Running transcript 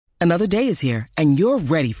Another day is here, and you're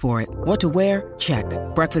ready for it. What to wear? Check.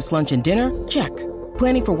 Breakfast, lunch, and dinner? Check.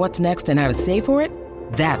 Planning for what's next and how to save for it?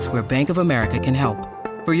 That's where Bank of America can help.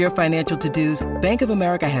 For your financial to-dos, Bank of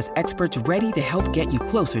America has experts ready to help get you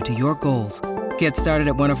closer to your goals. Get started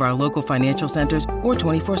at one of our local financial centers or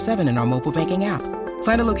 24/7 in our mobile banking app.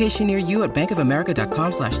 Find a location near you at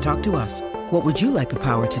bankofamerica.com/talktous. What would you like the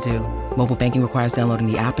power to do? Mobile banking requires downloading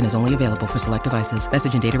the app and is only available for select devices.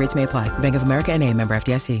 Message and data rates may apply. Bank of America N.A., member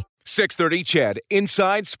FDIC. 630 CHED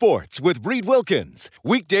Inside Sports with Reed Wilkins.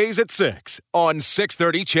 Weekdays at 6 on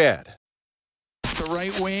 630 CHED. The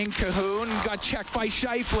right wing, Cahoon got checked by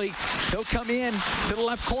Scheifele. He'll come in to the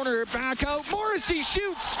left corner, back out. Morrissey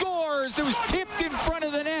shoots, scores. It was tipped in front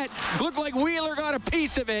of the net. Looked like Wheeler got a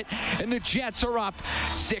piece of it, and the Jets are up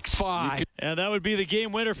 6-5. And that would be the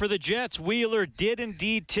game winner for the Jets. Wheeler did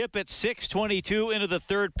indeed tip at 6:22 into the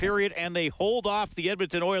third period, and they hold off the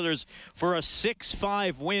Edmonton Oilers for a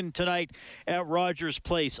 6-5 win tonight at Rogers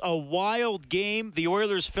Place. A wild game. The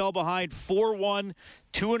Oilers fell behind 4-1.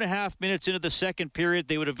 2.5 minutes into the second period.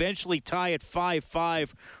 They would eventually tie at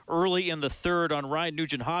 5-5 early in the third on Ryan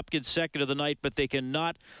Nugent-Hopkins' second of the night, but they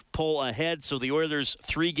cannot pull ahead. So the Oilers'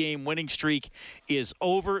 3-game winning streak is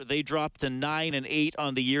over. They drop to 9-8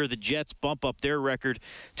 on the year. The Jets bump up their record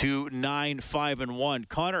to 9-5-1.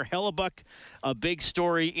 Connor Hellebuyck, a big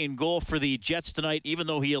story in goal for the Jets tonight. Even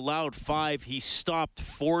though he allowed 5, he stopped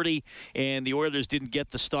 40, and the Oilers didn't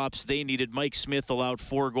get the stops they needed. Mike Smith allowed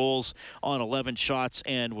 4 goals on 11 shots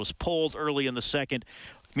and was pulled early in the second.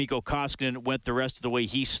 Mikko Koskinen went the rest of the way.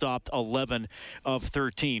 He stopped 11 of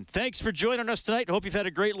 13. Thanks for joining us tonight. Hope you've had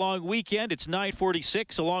a great long weekend. It's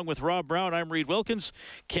 9:46. Along with Rob Brown, I'm Reed Wilkins,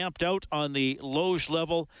 camped out on the loge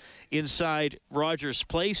level inside Rogers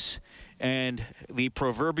Place. And the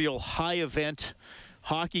proverbial high event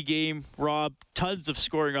hockey game, Rob, tons of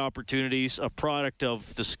scoring opportunities, a product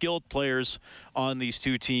of the skilled players on these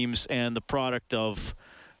two teams and the product of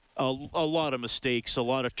a lot of mistakes, a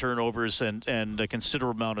lot of turnovers, and a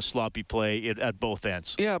considerable amount of sloppy play at both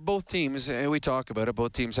ends. Yeah, both teams, and we talk about it,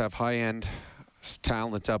 both teams have high-end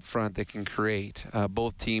talent up front that can create.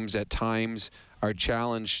 Both teams at times are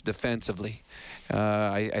challenged defensively.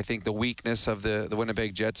 I think the weakness of the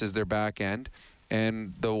Winnipeg Jets is their back end.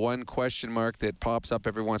 And the one question mark that pops up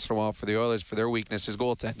every once in a while for the Oilers for their weakness is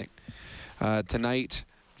goaltending. Tonight,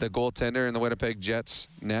 the goaltender in the Winnipeg Jets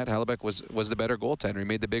net, Hellebuyck, was the better goaltender. He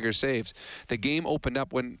made the bigger saves. The game opened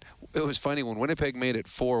up when it was funny when Winnipeg made it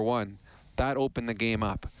 4-1. That opened the game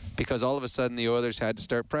up because all of a sudden the Oilers had to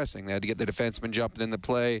start pressing. They had to get the defenseman jumping in the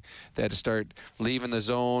play. They had to start leaving the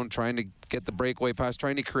zone, trying to get the breakaway pass,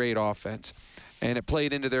 trying to create offense. And it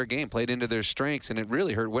played into their game, played into their strengths, and it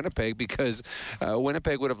really hurt Winnipeg because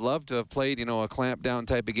Winnipeg would have loved to have played, a clamp down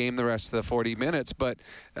type of game the rest of the 40 minutes, but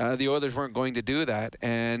the Oilers weren't going to do that.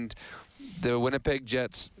 And the Winnipeg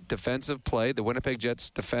Jets defensive play, the Winnipeg Jets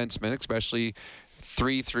defensemen, especially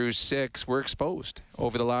 3 through 6, were exposed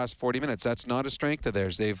over the last 40 minutes. That's not a strength of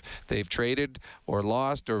theirs. They've traded or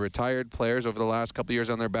lost or retired players over the last couple of years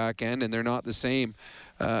on their back end, and they're not the same.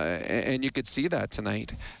 And you could see that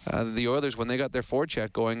tonight. The Oilers, when they got their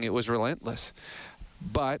forecheck going, it was relentless.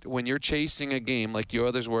 But when you're chasing a game like the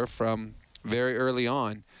Oilers were from very early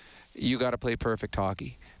on, you got to play perfect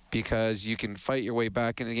hockey because you can fight your way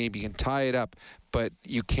back in the game. You can tie it up, but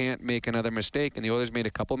you can't make another mistake. And the Oilers made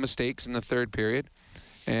a couple mistakes in the third period,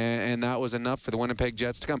 and that was enough for the Winnipeg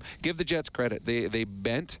Jets to come. Give the Jets credit. They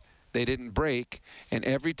bent. They didn't break. And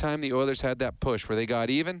every time the Oilers had that push where they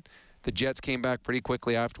got even, the Jets came back pretty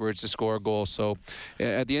quickly afterwards to score a goal. So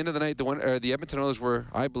at the end of the night, the Edmonton Oilers were,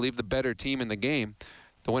 I believe, the better team in the game.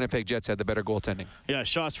 The Winnipeg Jets had the better goaltending. Yeah,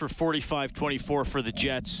 shots for 45-24 for the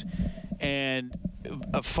Jets. And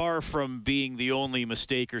far from being the only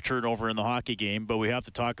mistake or turnover in the hockey game, but we have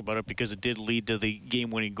to talk about it because it did lead to the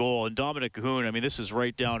game-winning goal. And Dominic Cahoon, this is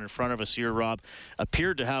right down in front of us here, Rob,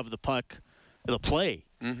 appeared to have the play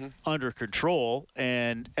under control,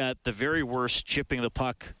 and at the very worst, chipping the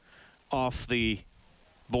puck off the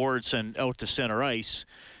boards and out to center ice,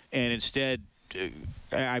 and instead,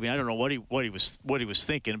 I don't know what he was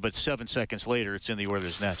thinking, but 7 seconds later, it's in the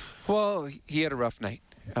Oilers' net. Well, he had a rough night.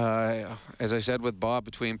 As I said with Bob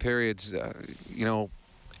between periods,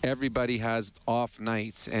 everybody has off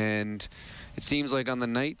nights, and it seems like on the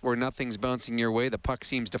night where nothing's bouncing your way, the puck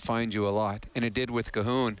seems to find you a lot, and it did with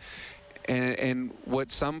Cahoon. And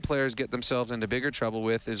what some players get themselves into bigger trouble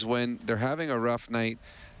with is when they're having a rough night,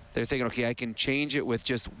 they're thinking, okay, I can change it with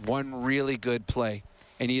just one really good play,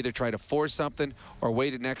 and either try to force something or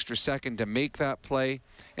wait an extra second to make that play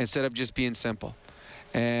instead of just being simple.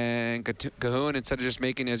 And Cahoon, instead of just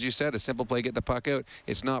making, as you said, a simple play, get the puck out,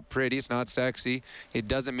 it's not pretty, it's not sexy. It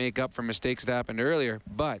doesn't make up for mistakes that happened earlier,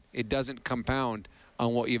 but it doesn't compound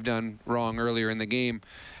on what you've done wrong earlier in the game.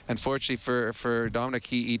 Unfortunately for Dominic,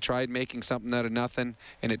 he tried making something out of nothing,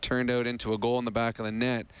 and it turned out into a goal in the back of the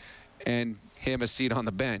net and him a seat on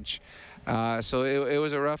the bench. So it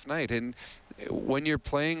was a rough night. And when you're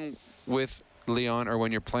playing with Leon or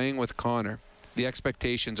when you're playing with Connor, the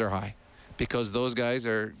expectations are high. Because those guys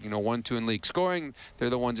are, 1-2 in league scoring. They're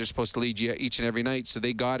the ones that are supposed to lead you each and every night. So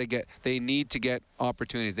they need to get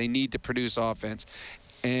opportunities. They need to produce offense.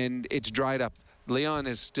 And it's dried up. Leon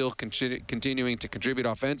is still continuing to contribute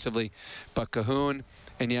offensively, but Cahoon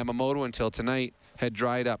and Yamamoto until tonight had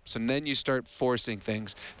dried up. So then you start forcing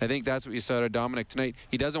things. I think that's what you saw out of Dominic tonight.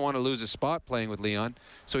 He doesn't want to lose a spot playing with Leon,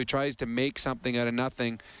 so he tries to make something out of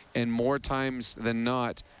nothing, and more times than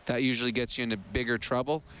not, that usually gets you into bigger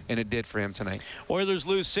trouble, and it did for him tonight. Oilers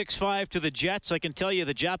lose 6-5 to the Jets. I can tell you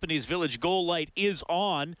the Japanese Village goal light is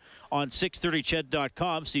on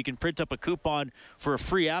 630ched.com, so you can print up a coupon for a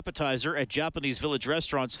free appetizer at Japanese Village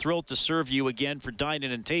restaurants. Thrilled to serve you again for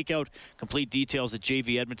dine-in and takeout. Complete details at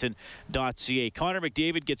jvedmonton.ca. Connor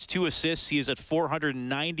McDavid gets 2 assists. He is at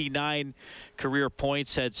 499 career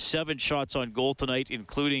points, had 7 shots on goal tonight,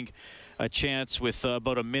 including a chance with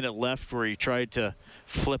about a minute left where he tried to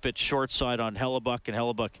flip it short side on Hellebuck, and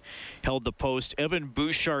Hellebuck held the post. Evan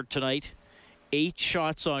Bouchard tonight, 8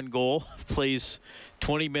 shots on goal, plays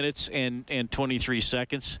 20 minutes and 23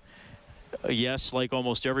 seconds. Yes, like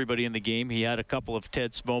almost everybody in the game, he had a couple of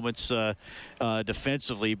tense moments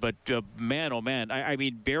defensively, but man, oh man. I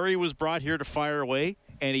mean, Barrie was brought here to fire away,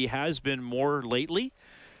 and he has been more lately,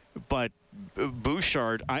 but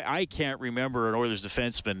Bouchard, I can't remember an Oilers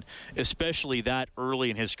defenseman, especially that early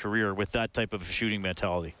in his career, with that type of shooting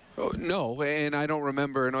mentality. Oh, no, and I don't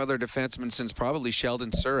remember an Oilers defenseman since probably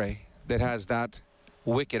Sheldon Surrey that has that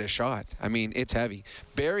wicked a shot. I mean, it's heavy.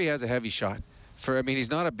 Barrie has a heavy shot. He's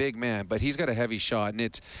not a big man, but he's got a heavy shot,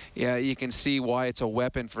 and you can see why it's a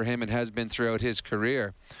weapon for him and has been throughout his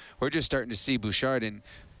career. We're just starting to see Bouchard, and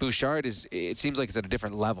Bouchard it seems like it's at a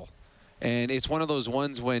different level. And it's one of those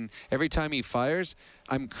ones when every time he fires,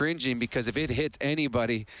 I'm cringing because if it hits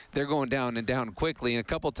anybody, they're going down and down quickly. And a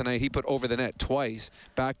couple tonight, he put over the net twice,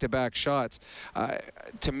 back-to-back shots.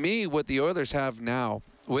 To me, what the Oilers have now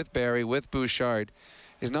with Barrie, with Bouchard,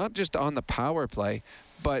 is not just on the power play,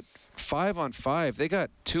 but 5-on-5. They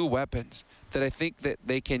got 2 weapons that I think that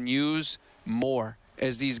they can use more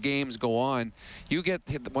as these games go on. You get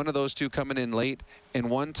one of those 2 coming in late and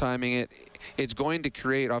one-timing it, it's going to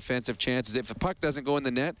create offensive chances. If the puck doesn't go in the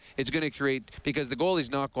net, it's going to create, because the goalie's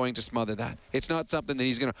not going to smother that. It's not something that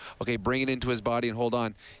he's going to, bring it into his body and hold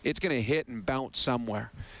on. It's going to hit and bounce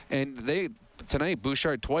somewhere. And tonight,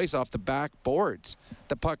 Bouchard twice off the back boards.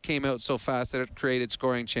 The puck came out so fast that it created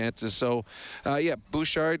scoring chances. So,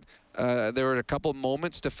 Bouchard, there were a couple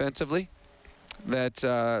moments defensively that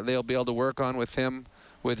they'll be able to work on with him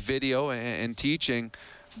with video and teaching.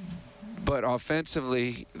 But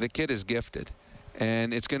offensively, the kid is gifted.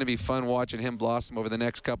 And it's going to be fun watching him blossom over the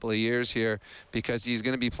next couple of years here, because he's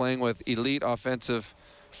going to be playing with elite offensive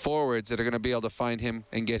forwards that are going to be able to find him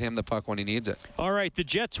and get him the puck when he needs it. All right, the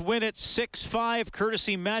Jets win at 6-5,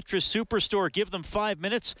 courtesy Mattress Superstore. Give them 5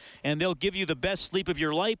 minutes, and they'll give you the best sleep of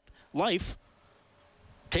your life.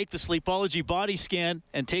 Take the Sleepology body scan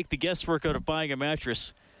and take the guesswork out of buying a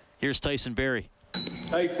mattress. Here's Tyson Barrie.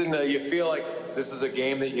 Tyson, you feel like this is a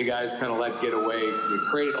game that you guys kind of let get away. You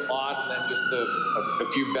created a lot, and then just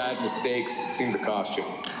a few bad mistakes seemed to cost you.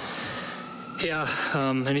 Yeah,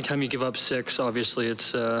 anytime you give up 6, obviously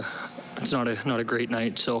it's not a great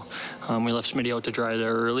night. So we left Smitty out to dry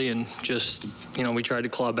there early, and just we tried to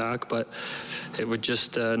claw back, but it was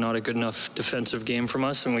just not a good enough defensive game from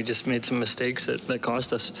us, and we just made some mistakes that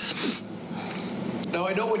cost us. Now,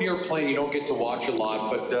 I know when you're playing, you don't get to watch a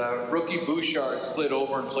lot, but rookie Bouchard slid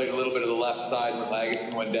over and played a little bit of the left side when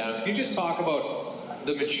Lagesson went down. Can you just talk about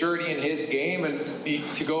the maturity in his game and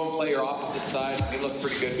to go and play your opposite side? He looked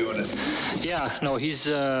pretty good doing it. Yeah, no, he's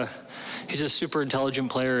a super intelligent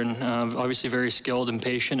player, and obviously very skilled and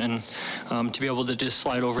patient, and to be able to just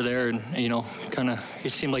slide over there and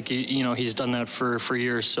it seemed like he's done that for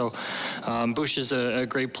years. So Bush is a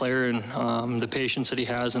great player, and the patience that he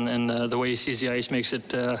has and the way he sees the ice makes it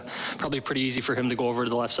probably pretty easy for him to go over to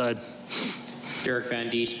the left side. Derek Van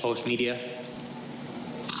Diest, Post Media.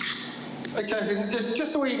 Hey, Tyson,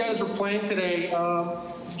 just the way you guys were playing today,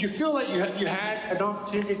 did you feel that you had an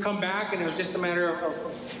opportunity to come back, and it was just a matter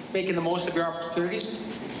of making the most of your opportunities?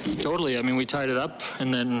 Totally. I mean, we tied it up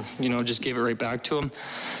and then, just gave it right back to them.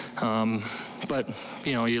 But,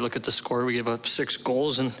 you look at the score, we gave up 6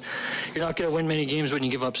 goals, and you're not going to win many games when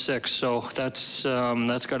you give up 6. So that's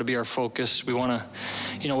got to be our focus. We want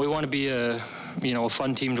to be a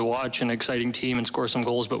fun team to watch, an exciting team, and score some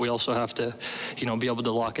goals, but we also have to, be able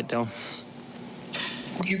to lock it down.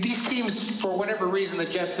 These teams, for whatever reason, the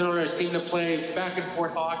Jets and Oilers seem to play back and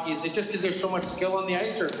forth hockey. Is it just because there's so much skill on the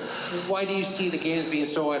ice, or why do you see the games being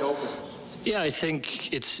so wide open? Yeah, I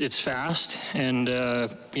think it's fast, and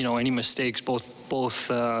any mistakes,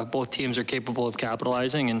 both teams are capable of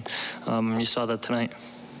capitalizing, and you saw that tonight.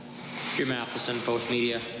 Jim Matheson, Post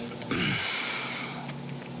Media.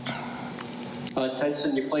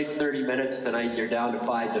 Tyson, you played 30 minutes tonight. You're down to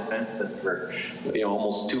 5 defensemen for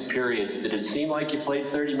almost 2 periods. Did it seem like you played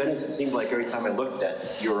 30 minutes? It seemed like every time I looked at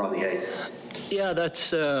you, you were on the ice. Yeah,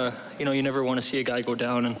 that's you never want to see a guy go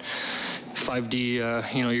down, and 5D,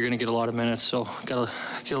 you're going to get a lot of minutes, so got to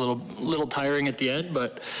get a little tiring at the end,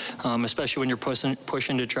 but especially when you're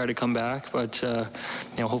pushing to try to come back. But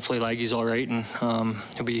hopefully Laggy's all right, and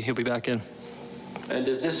he'll be back in. And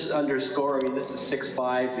does this underscore? I mean, this is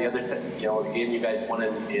 6-5. The other, the game you guys won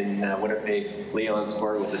in Winnipeg, Leon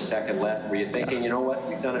scored with the second left. Were you thinking, you know what,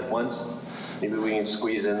 we've done it once, maybe we can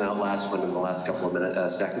squeeze in that last one in the last couple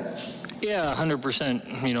of seconds? Yeah,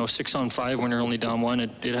 100%. 6 on 5 when you're only down 1.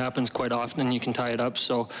 It happens quite often, and you can tie it up.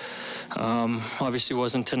 So, obviously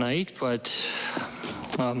wasn't tonight, but,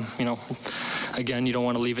 again, you don't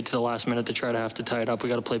want to leave it to the last minute to try to have to tie it up. We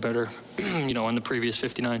got to play better, on the previous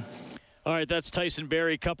 59. All right, that's Tyson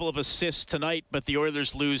Barrie. A couple of assists tonight, but the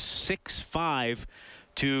Oilers lose 6-5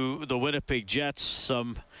 to the Winnipeg Jets.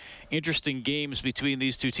 Some interesting games between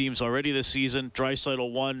these two teams already this season.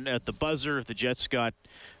 Draisaitl won at the buzzer. The Jets got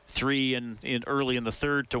 3 in early in the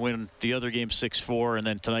third to win the other game 6-4, and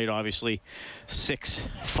then tonight obviously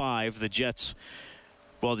 6-5. The Jets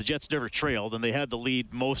never trailed, and they had the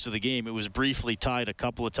lead most of the game. It was briefly tied a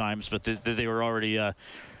couple of times, but they were already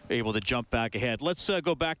able to jump back ahead. Let's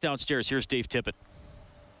go back downstairs. Here's Dave Tippett.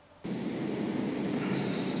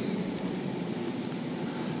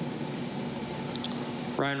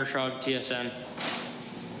 Ryan Rishaug, TSN.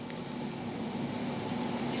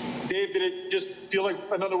 Dave, did it just feel like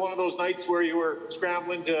another one of those nights where you were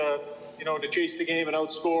scrambling to chase the game and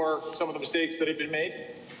outscore some of the mistakes that had been made?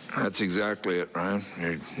 That's exactly it, Ryan.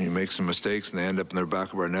 You make some mistakes and they end up in the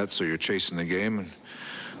back of our net, so you're chasing the game. And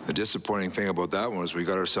the disappointing thing about that one was we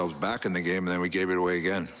got ourselves back in the game and then we gave it away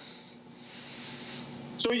again.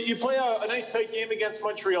 So you play a nice tight game against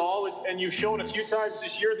Montreal, and you've shown a few times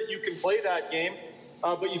this year that you can play that game,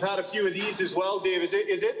 but you've had a few of these as well, Dave. Is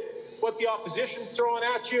it what the opposition's throwing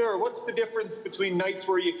at you, or what's the difference between nights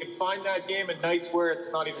where you can find that game and nights where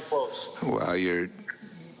it's not even close? Well,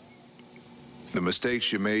 the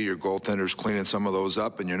mistakes you made, your goaltender's cleaning some of those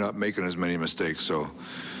up, and you're not making as many mistakes. So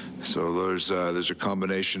there's a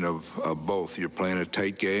combination of both. You're playing a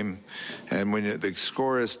tight game, and when the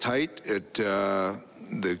score is tight,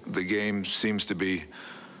 the game seems to be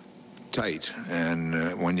tight.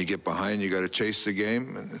 And when you get behind, you got to chase the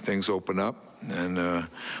game, and things open up. And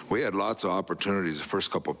we had lots of opportunities. The first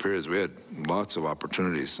couple of periods, we had lots of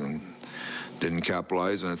opportunities and didn't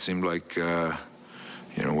capitalize. And it seemed like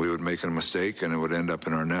we would make a mistake, and it would end up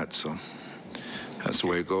in our net. So that's the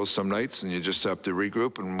way it goes some nights, and you just have to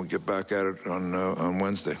regroup, and we'll get back at it on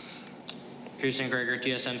Wednesday. Jason Gregor,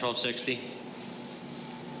 TSN 1260.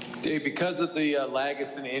 Dave, because of the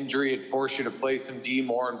Lagesson injury, it forced you to play some D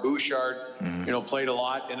more, and Bouchard, played a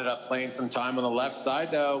lot, ended up playing some time on the left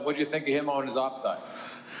side. What do you think of him on his offside?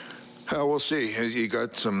 We'll see. He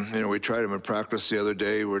got some, we tried him in practice the other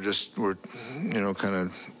day. We're kind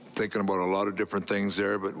of thinking about a lot of different things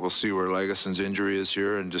there, but we'll see where Lagesson's injury is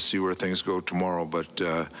here and just see where things go tomorrow. But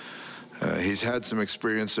he's had some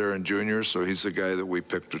experience there in juniors, so he's the guy that we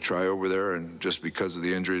picked to try over there, and just because of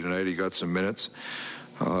the injury tonight, he got some minutes.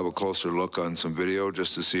 I'll have a closer look on some video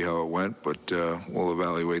just to see how it went, but we'll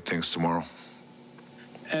evaluate things tomorrow.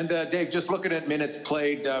 And Dave, just looking at minutes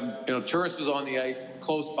played, Turris was on the ice,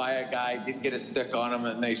 close by a guy, didn't get a stick on him,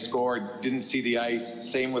 and they scored. Didn't see the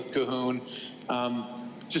ice. Same with Cahoon.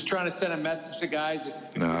 Just trying to send a message to guys.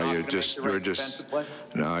 You're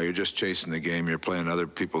just chasing the game. You're playing other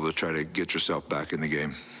people to try to get yourself back in the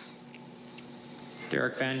game.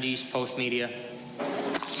 Derek Van Diest, Post Media.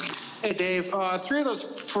 Hey, Dave, 3 of those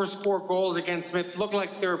first 4 goals against Smith looked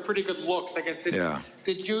like they were pretty good looks. I guess.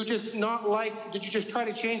 Did you just try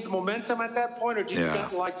to change the momentum at that point, or did you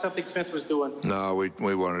not like something Smith was doing? No,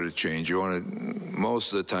 we wanted to change.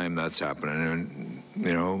 Most of the time that's happening.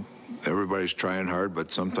 And, everybody's trying hard,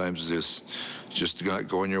 but sometimes it's just not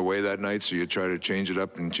going your way that night, so you try to change it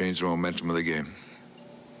up and change the momentum of the game.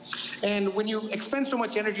 And when you expend so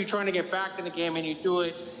much energy trying to get back in the game and you do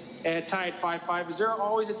it tied 5-5, is there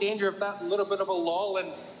always a danger of that little bit of a lull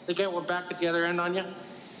and they get one back at the other end on you?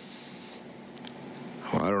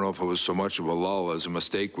 Well, I don't know if it was so much of a lull as a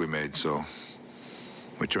mistake we made. So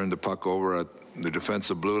we turned the puck over at the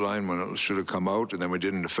defensive blue line when it should have come out, and then we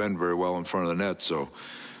didn't defend very well in front of the net. So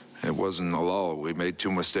it wasn't a lull. We made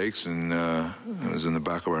 2 mistakes, and it was in the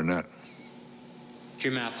back of our net.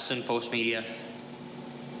 Jim Matheson, Post Media.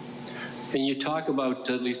 And you talk about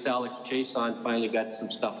at least Alex Chiasson finally got some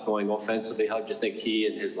stuff going offensively. How do you think he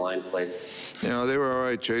and his line played? You know, they were all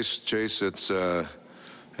right. Chase,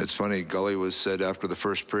 it's funny. Gully was said after the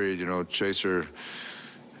first period, you know, Chaser,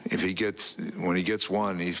 when he gets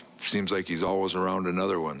one, he seems like he's always around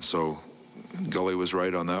another one. So Gully was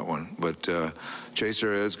right on that one. But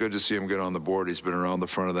Chaser, it's good to see him get on the board. He's been around the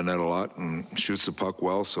front of the net a lot and shoots the puck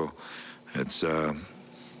well. So it's,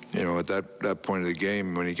 you know, at that point of the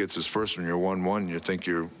game, when he gets his first one, you're 1-1, you think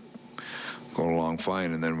you're going along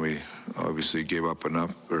fine, and then we obviously gave up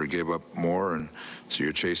more, and so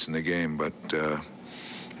you're chasing the game. But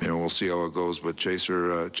you know, we'll see how it goes. But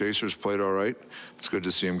Chaser's played all right. It's good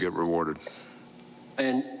to see him get rewarded.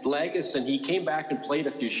 And Lagesson, he came back and played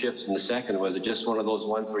a few shifts in the second. Was it just one of those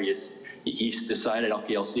ones where he decided,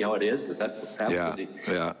 okay, I'll see how it is? Is that what happened?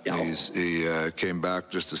 Yeah. He came back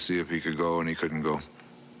just to see if he could go, and he couldn't go.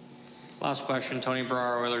 Last question, Tony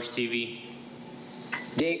Barrar, Oilers TV.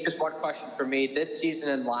 Dave, just one question for me. This season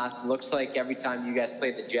and last, it looks like every time you guys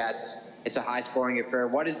play the Jets, it's a high-scoring affair.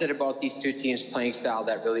 What is it about these two teams' playing style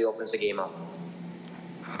that really opens the game up?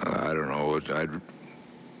 I don't know. It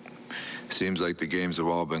seems like the games have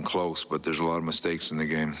all been close, but there's a lot of mistakes in the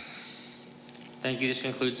game. Thank you. This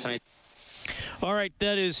concludes tonight's. All right,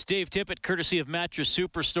 that is Dave Tippett, courtesy of Mattress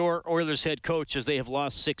Superstore, Oilers head coach, as they have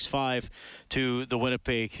lost 6-5 to the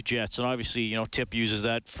Winnipeg Jets. And obviously, you know, Tip uses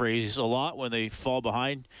that phrase a lot when they fall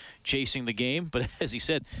behind, chasing the game. But as he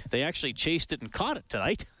said, they actually chased it and caught it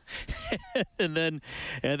tonight, and then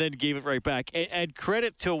gave it right back. And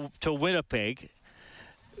credit to Winnipeg.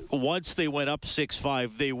 Once they went up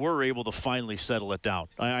 6-5, they were able to finally settle it down.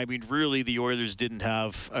 I mean, really, the Oilers didn't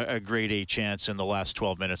have a grade A chance in the last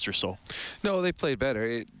 12 minutes or so. No, they played better.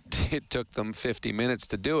 It took them 50 minutes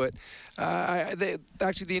to do it.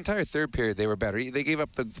 Actually, the entire third period, they were better. They gave up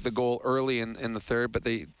the goal early in the third, but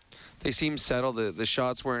they seemed settled. The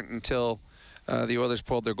shots weren't until the Oilers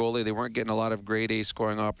pulled their goalie. They weren't getting a lot of grade A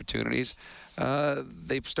scoring opportunities.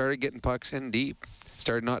 They started getting pucks in deep.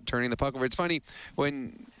 Started not turning the puck over. It's funny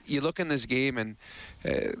when you look in this game, and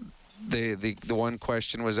the one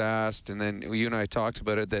question was asked, and then you and I talked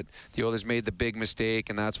about it, that the Oilers made the big mistake,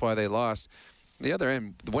 and that's why they lost. On the other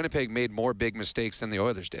end, Winnipeg made more big mistakes than the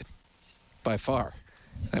Oilers did, by far.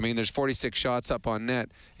 I mean, there's 46 shots up on net.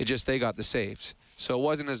 They got the saves. So it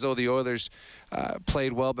wasn't as though the Oilers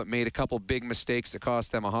played well but made a couple big mistakes that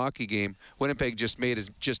cost them a hockey game. Winnipeg just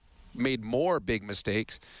made more big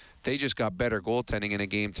mistakes. They just got better goaltending in a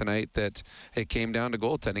game tonight that it came down to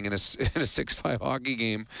goaltending in a 6-5 hockey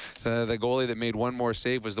game. The goalie that made one more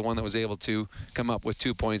save was the one that was able to come up with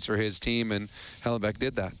 2 points for his team, and Hellebuck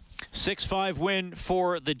did that. 6-5 win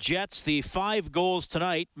for the Jets. The 5 goals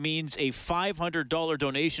tonight means a $500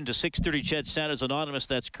 donation to 630 Ched Santa's Anonymous.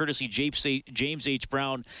 That's courtesy James H.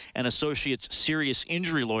 Brown and Associates Serious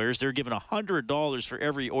Injury Lawyers. They're given $100 for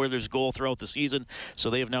every Oilers goal throughout the season,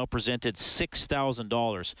 so they have now presented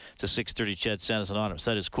 $6,000 to 630 Ched Santa's Anonymous.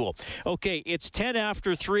 That is cool. Okay, it's 10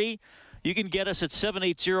 after 3. You can get us at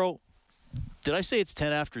 780. Did I say it's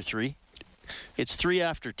 10 after 3? It's 3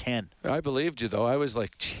 after 10. I believed you, though. I was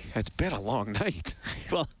like, gee, it's been a long night.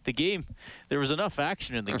 Well, the game, there was enough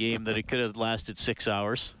action in the game that it could have lasted 6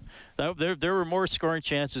 hours. There were more scoring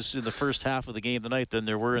chances in the first half of the game tonight than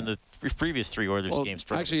there were in the previous 3 Oilers games.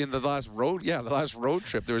 Probably. Actually, in the last road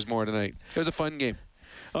trip, there was more tonight. It was a fun game.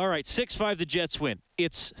 All right, 6-5, the Jets win.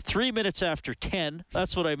 It's 3 minutes after 10.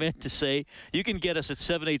 That's what I meant to say. You can get us at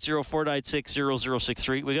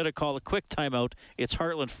 780-496-0063. We got to call a quick timeout. It's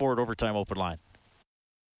Heartland Ford Overtime Open Line.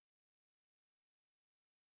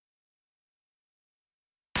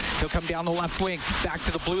 He'll come down the left wing, back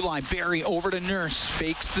to the blue line. Barry over to Nurse,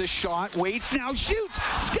 fakes the shot, waits, now shoots,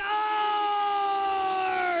 scores!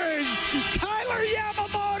 Tyler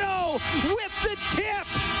Yamamoto with the tip,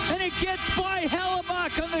 and it gets by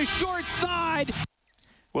Hellebuck on the short side.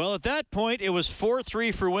 Well, at that point, it was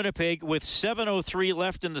 4-3 for Winnipeg with 7:03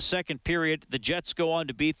 left in the second period. The Jets go on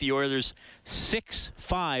to beat the Oilers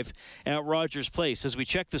 6-5 at Rogers Place. As we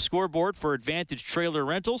check the scoreboard for Advantage Trailer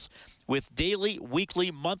Rentals, with daily,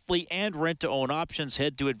 weekly, monthly, and rent-to-own options.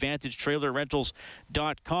 Head to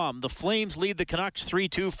AdvantageTrailerRentals.com. The Flames lead the Canucks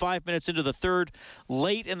 3-2, 5 minutes into the third.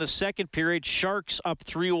 Late in the second period, Sharks up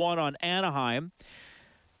 3-1 on Anaheim.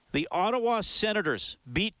 The Ottawa Senators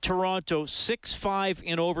beat Toronto 6-5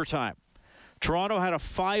 in overtime. Toronto had a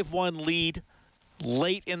 5-1 lead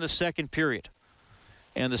late in the second period,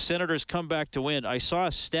 and the Senators come back to win. I saw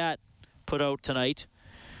a stat put out tonight.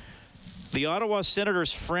 The Ottawa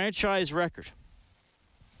Senators franchise record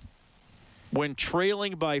when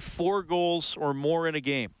trailing by 4 goals or more in a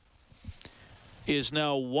game is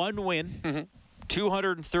now 1 win,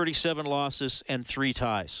 237 losses, and 3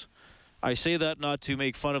 ties. I say that not to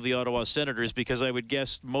make fun of the Ottawa Senators, because I would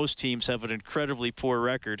guess most teams have an incredibly poor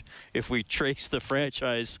record if we trace the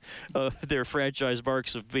franchise, their franchise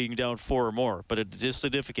marks of being down 4 or more. But it is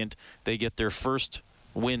significant they get their first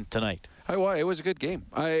win tonight. It was a good game.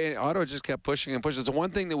 Ottawa just kept pushing and pushing. The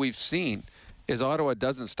one thing that we've seen is Ottawa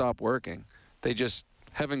doesn't stop working. They just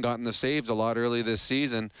haven't gotten the saves a lot early this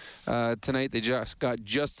season. Tonight they just got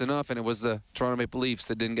just enough, and it was the Toronto Maple Leafs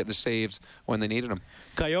that didn't get the saves when they needed them.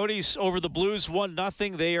 Coyotes over the Blues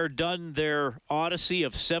 1-0. They are done their odyssey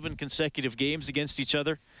of 7 consecutive games against each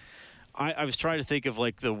other. I was trying to think of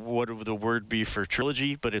what would the word be for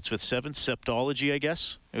trilogy, but it's with 7. Septology, I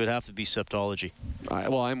guess. It would have to be septology.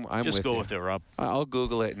 I'm just with go you. with it, Rob. I'll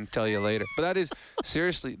Google it and tell you later. But that is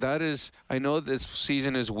seriously. I know this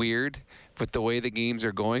season is weird with the way the games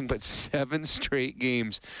are going, but 7 straight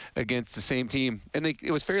games against the same team, and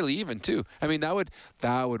it was fairly even too. I mean, that would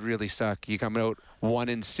really suck. You come out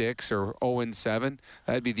 1-6 or 0-7.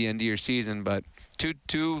 That'd be the end of your season. But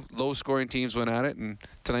two low-scoring teams went at it, and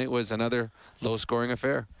tonight was another low-scoring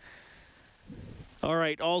affair. All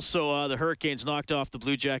right. Also, the Hurricanes knocked off the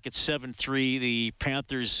Blue Jackets 7-3. The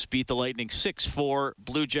Panthers beat the Lightning 6-4.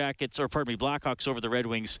 Blackhawks over the Red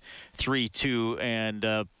Wings 3-2. And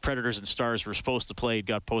Predators and Stars were supposed to play. It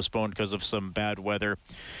got postponed because of some bad weather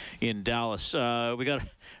in Dallas. We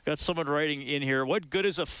got someone writing in here. What good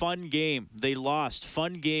is a fun game? They lost.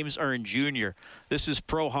 Fun games are in junior. This is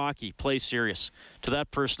pro hockey. Play serious. To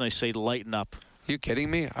that person, I say lighten up. You kidding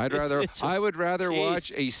me? I would rather watch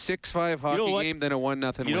a 6-5 hockey game than a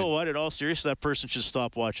 1-0 win. You know what? In all seriousness, that person should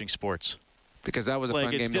stop watching sports. Because that was a fun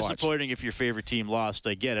game to watch. It's disappointing if your favorite team lost.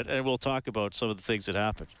 I get it, and we'll talk about some of the things that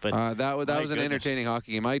happened. But that was an entertaining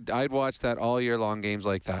hockey game. I'd watch that all year long. Games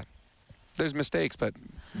like that. There's mistakes, but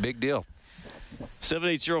big deal.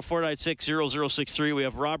 780-496-0063. We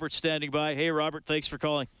have Robert standing by. Hey, Robert, thanks for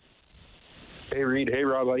calling. Hey, Reed. Hey,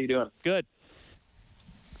 Rob. How you doing? Good.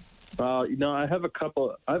 I have a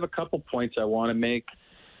couple points I want to make,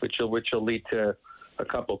 which will lead to a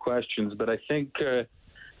couple questions. But I think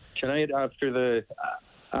tonight, after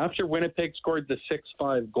Winnipeg scored the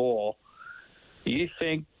 6-5 goal, do you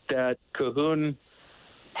think that Cahoon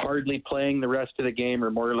hardly playing the rest of the game, or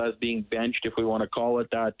more or less being benched, if we want to call it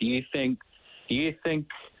that, do you think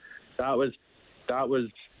that was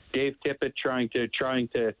Dave Tippett trying to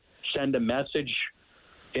send a message?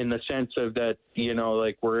 In the sense of that,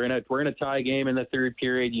 we're in a tie game in the third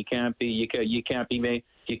period. You can't be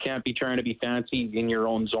trying to be fancy in your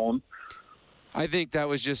own zone. I think that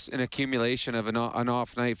was just an accumulation of an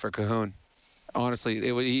off night for Cahoon. Honestly,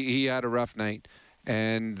 he had a rough night,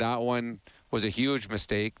 and that one was a huge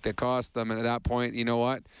mistake that cost them. And at that point, you know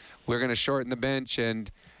what? We're going to shorten the bench, and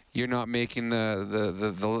you're not making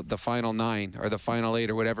the final 9 or the final 8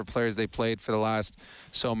 or whatever players they played for the last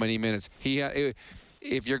so many minutes.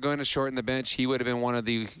 If you're going to shorten the bench, he would have been one of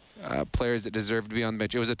the players that deserved to be on the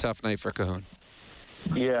bench. It was a tough night for Cahoon.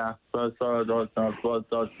 Yeah, I guess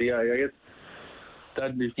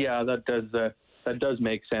that does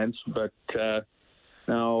make sense. But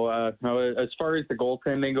now, as far as the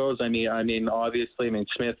goaltending goes, obviously,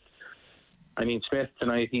 Smith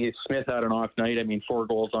tonight. Smith had an off night. 4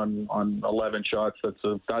 goals on 11 shots.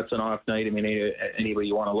 That's an off night. Any way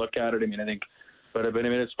you want to look at it. I think. But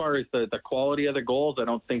as far as the quality of the goals, I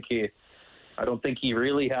don't think he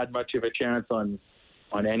really had much of a chance on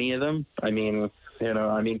any of them.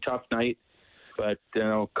 Tough night. But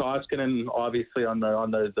Koskinen, obviously on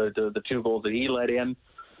the 2 goals that he let in,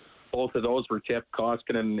 both of those were tipped.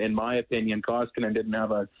 Koskinen, in my opinion, didn't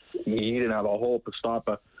have a hole to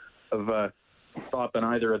stop stopping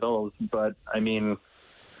either of those. But I think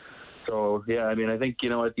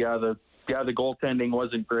the goaltending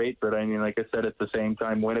wasn't great, but like I said, at the same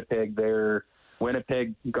time, Winnipeg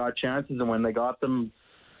got chances, and when they got them,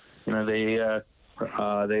 they as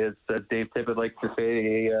Dave Tippett likes to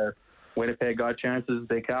say, Winnipeg got chances,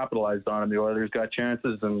 they capitalized on them. The Oilers got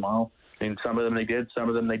chances, and some of them they did, some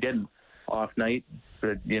of them they didn't. off night.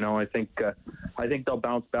 But, I think they'll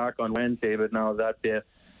bounce back on Wednesday. But now that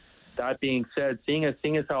being said, seeing as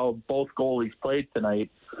how both goalies played tonight,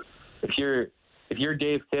 if you're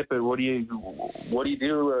Dave Tippett, what do you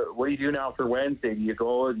do now for Wednesday? Do you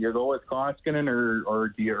go with Koskinen, or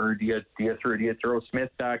do you throw Smith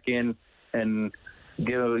back in and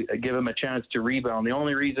give him a chance to rebound? The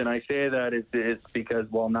only reason I say that is because,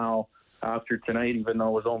 well, now after tonight, even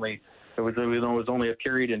though it was only a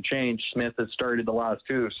period and change, Smith has started the last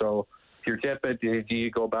two. So if you're Tippett, do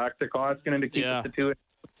you go back to Koskinen to keep it to two,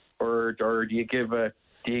 or do you give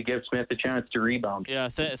Smith a chance to rebound? Yeah,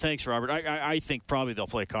 thanks, Robert. I think probably they'll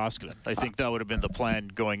play Koskinen. I think that would have been the plan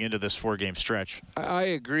going into this 4-game stretch. I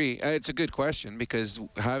agree. It's a good question, because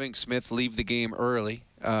having Smith leave the game early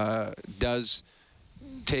does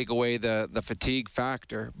take away the fatigue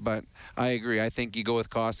factor, but I agree. I think you go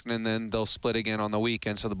with Koskinen, and then they'll split again on the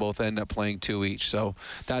weekend, so they'll both end up playing 2 each. So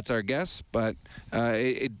that's our guess, but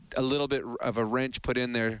a little bit of a wrench put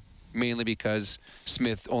in there, mainly because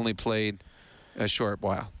Smith only played a short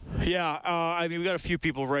while. Yeah, we got a few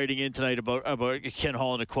people writing in tonight about Ken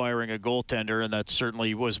Holland acquiring a goaltender, and that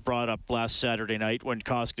certainly was brought up last Saturday night when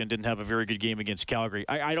Koskinen didn't have a very good game against Calgary.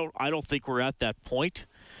 I don't think we're at that point.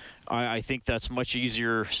 I think that's much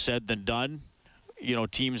easier said than done.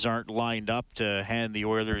 Teams aren't lined up to hand the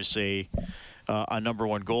Oilers a number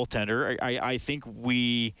one goaltender. I think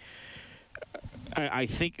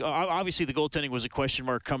obviously the goaltending was a question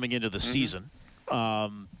mark coming into the season.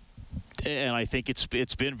 And I think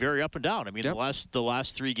it's been very up and down. I mean, the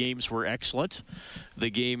last 3 games were excellent.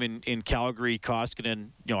 The game in Calgary, Koskinen,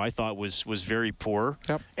 I thought was very poor.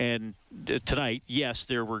 Yep. And tonight, yes,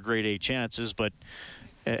 there were grade A chances, but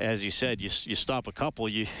as you said, you stop a couple.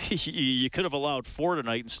 You could have allowed 4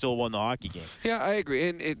 tonight and still won the hockey game. Yeah, I agree.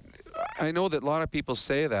 And I know that a lot of people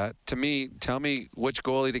say that. To me, tell me which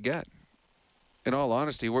goalie to get. In all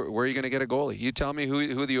honesty, where are you going to get a goalie? You tell me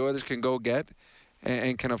who the Oilers can go get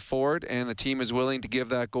and can afford, and the team is willing to give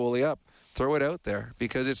that goalie up. Throw it out there,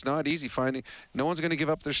 because it's not easy finding. No one's going to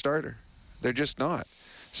give up their starter. They're just not.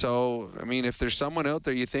 So, I mean, if there's someone out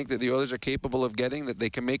there you think that the Oilers are capable of getting, that they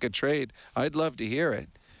can make a trade, I'd love to hear it.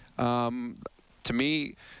 To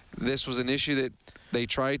me, this was an issue that they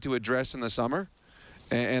tried to address in the summer,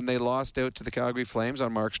 and they lost out to the Calgary Flames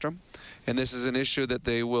on Markstrom. And this is an issue that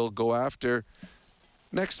they will go after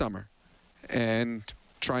next summer and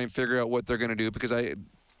try and figure out what they're going to do, because I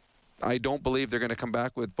don't believe they're going to come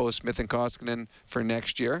back with both Smith and Koskinen for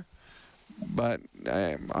next year. But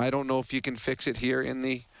I don't know if you can fix it here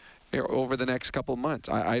over the next couple of months.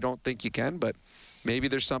 I don't think you can, but maybe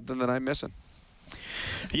there's something that I'm missing.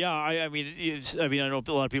 Yeah, I mean, I know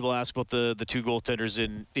a lot of people ask about the 2 goaltenders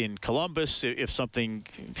in Columbus. If something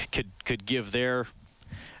could give there,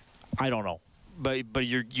 I don't know. But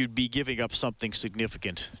you'd be giving up something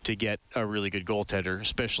significant to get a really good goaltender,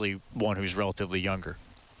 especially one who's relatively younger.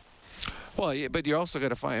 Well, yeah, but you also got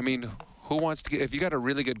to find. I mean, who wants to get? If you got a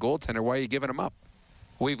really good goaltender, why are you giving him up?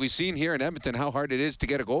 We've seen here in Edmonton how hard it is to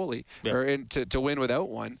get a goalie or to win without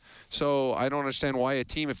one. So I don't understand why a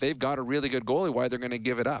team, if they've got a really good goalie, why they're going to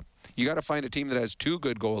give it up. You got to find a team that has 2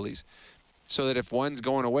 good goalies, so that if one's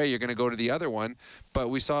going away, you're going to go to the other one. But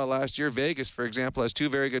we saw last year, Vegas, for example, has 2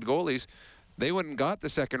 very good goalies. They wouldn't got the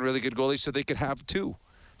second really good goalie, so they could have 2.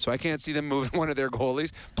 So I can't see them moving one of their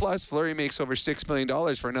goalies. Plus, Fleury makes over $6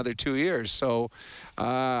 million for another 2 years. So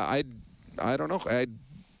I don't know.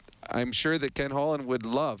 I'm sure that Ken Holland would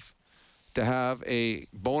love to have a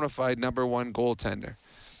bona fide number 1 goaltender.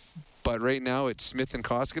 But right now it's Smith and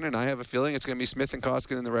Koskinen, and I have a feeling it's going to be Smith and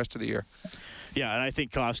Koskinen the rest of the year. Yeah, and I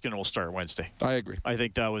think Koskinen will start Wednesday. I agree. I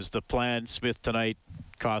think that was the plan. Smith tonight,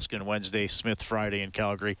 Koskinen Wednesday, Smith Friday in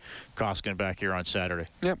Calgary, Koskinen back here on Saturday.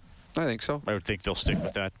 Yep, I think so. I would think they'll stick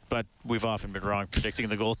with that, but we've often been wrong predicting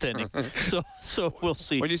the goaltending, so we'll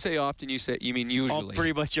see. When you say often, you mean usually.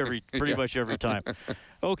 Pretty much every time.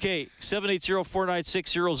 Okay,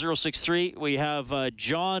 780-496-0063. We have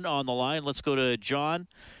John on the line. Let's go to John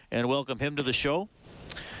and welcome him to the show.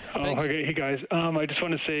 Okay, hey guys. I just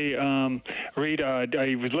want to say, Reid, I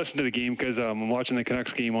was listening to the game because I'm watching the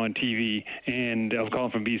Canucks game on TV, and I'm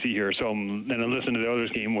calling from BC here. So then I listened to the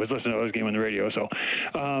Oilers game. Was listening to the Oilers game on the radio. So,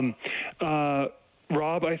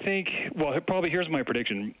 Rob, I think. Well, probably here's my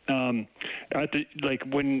prediction. When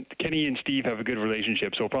Kenny and Steve have a good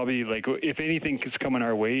relationship, so probably if anything is coming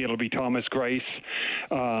our way, it'll be Thomas Greiss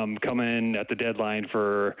coming at the deadline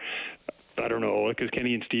for. I don't know, because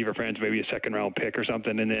Kenny and Steve are friends, maybe a second-round pick or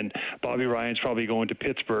something. And then Bobby Ryan's probably going to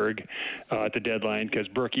Pittsburgh at the deadline because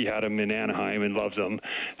Berkey had him in Anaheim and loves him.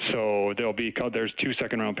 So there's 2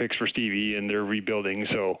 second-round picks for Stevie, and they're rebuilding.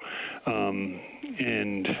 So,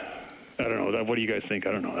 and I don't know. What do you guys think?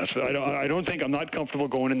 I don't know. I don't think I'm not comfortable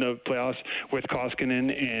going in the playoffs with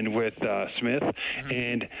Koskinen and with Smith. Mm-hmm.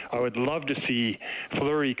 And I would love to see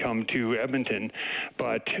Fleury come to Edmonton,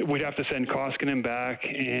 but we'd have to send Koskinen back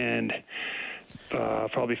and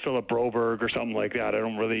probably Philip Broberg or something like that. I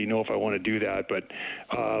don't really know if I want to do that, but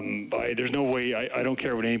there's no way. I don't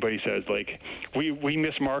care what anybody says. Like we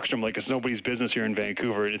miss Markstrom like it's nobody's business here in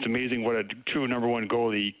Vancouver. It's amazing what a true number one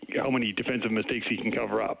goalie, how many defensive mistakes he can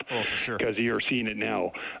cover up. Oh, for sure. Because you're seeing it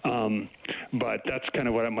now. But that's kind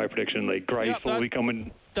of what my prediction. Like Greiss will be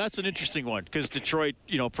coming. That's an interesting one because Detroit,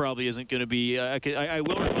 probably isn't going to be. I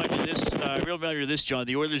will remind you this. I will remind you this, John.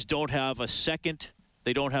 The Oilers don't have a second.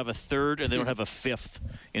 They don't have a third, and they don't have a fifth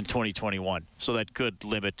in 2021, so that could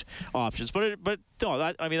limit options. But no,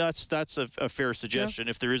 that's a fair suggestion. Yeah.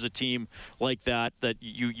 If there is a team like that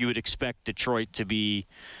you would expect Detroit to be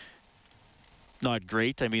not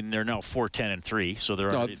great. I mean, they're now 4-10-3, so they're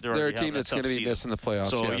a team that's going to be missing the playoffs.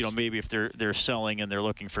 So yes. Maybe if they're selling and they're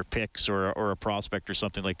looking for picks or a prospect or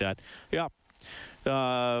something like that,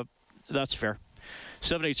 that's fair.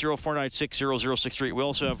 780-496-0063. We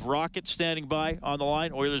also have Rocket standing by on the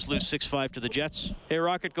line. Oilers lose 6-5 to the Jets. Hey,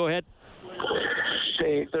 Rocket, go ahead.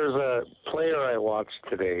 Hey, there's a player I watched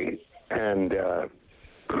today, and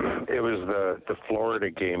it was the Florida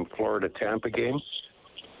game, Florida-Tampa game.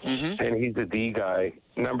 Mm-hmm. And he's a D guy,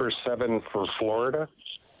 number 7 for Florida.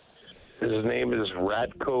 His name is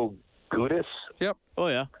Radko Gudas. Yep. Oh,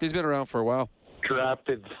 yeah. He's been around for a while.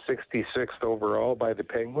 Drafted 66th overall by the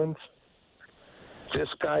Penguins. This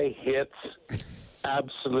guy hits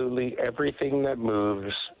absolutely everything that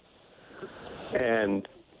moves, and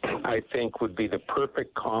I think would be the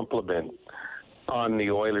perfect complement on the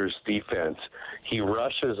Oilers' defense. He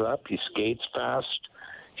rushes up, he skates fast,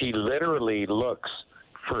 he literally looks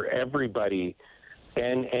for everybody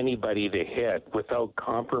and anybody to hit without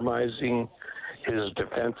compromising his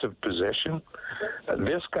defensive position.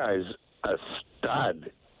 This guy's a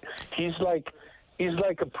stud. He's like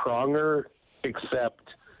a Pronger, except,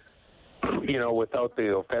 without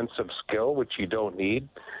the offensive skill, which you don't need.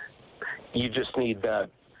 You just need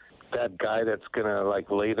that guy that's going to,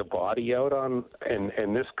 lay the body out on.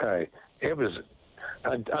 And this guy,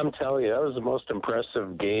 I'm telling you, that was the most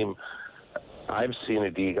impressive game I've seen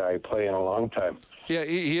a D guy play in a long time. Yeah,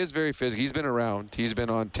 he is very physical. He's been around. He's been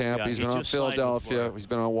on Tampa. He's been on Philadelphia. He's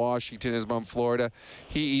been on Washington. He's been on Florida.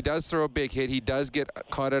 He does throw a big hit. He does get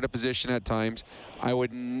caught out of position at times. I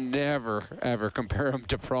would never, ever compare him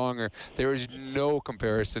to Pronger. There is no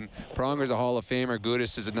comparison. Pronger's a Hall of Famer.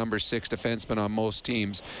 Gudas is a number 6 defenseman on most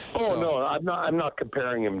teams. No, I'm not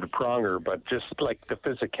comparing him to Pronger, but just like the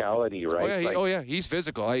physicality, right? Oh, yeah, he's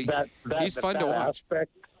physical. He's fun to watch.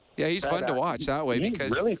 Yeah, he's fun to watch that way because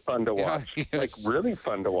he's really fun to watch. Really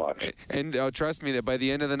fun to watch. And trust me that by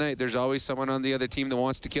the end of the night, there's always someone on the other team that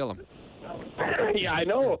wants to kill him. Yeah, I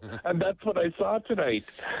know, and that's what I saw tonight.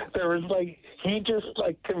 There was he just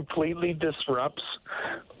completely disrupts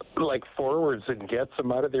forwards and gets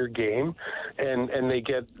them out of their game, and they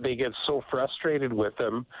get so frustrated with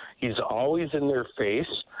him. He's always in their face.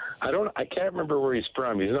 I can't remember where he's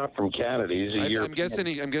from. He's not from Canada. He's a European.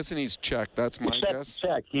 I'm guessing he's Czech. That's my guess.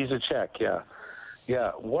 Czech. He's a Czech. Yeah.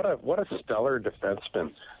 Yeah. What a stellar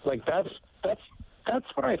defenseman. That's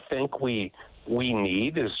what I think we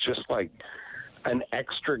need is just an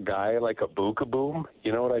extra guy like a Bukaboom.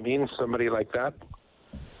 You know what I mean? Somebody like that.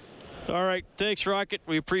 All right. Thanks, Rocket.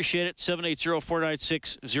 We appreciate it.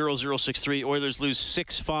 780-496-0063. Oilers lose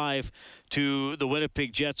 6-5 to the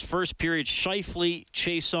Winnipeg Jets. First period, Scheifele,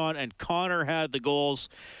 Chiasson, and Connor had the goals.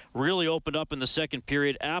 Really opened up in the second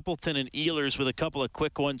period. Appleton and Ehlers with a couple of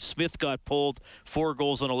quick ones. Smith got pulled, 4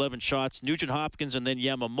 goals on 11 shots. Nugent Hopkins and then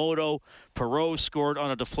Yamamoto. Perreault scored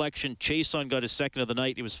on a deflection. Chiasson got his second of the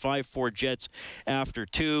night. He was 5-4 Jets after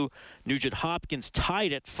 2. Nugent Hopkins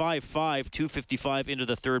tied at 5-5, 2:55 into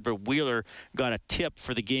the third, but Wheeler got a tip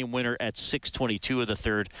for the game winner at 6:22 of the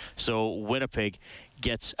third. So Winnipeg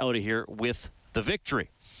gets out of here with the victory.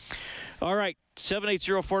 All right,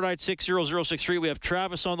 780-496-0063. We have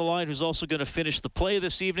Travis on the line, who's also going to finish the play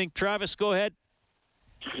this evening. Travis, go ahead.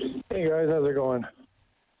 Hey, guys. How's it going?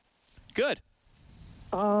 Good.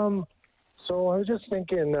 So I was just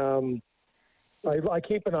thinking, I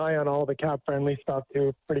keep an eye on all the cap-friendly stuff,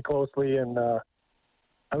 too, pretty closely, and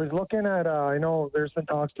I was looking at, I know there's been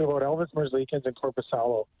talks, too, about Elvis Merzlikins and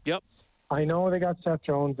Korpisalo. Yep. I know they got Seth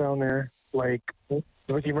Jones down there, with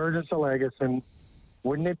the emergence of Legason.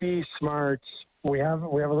 Wouldn't it be smart? We have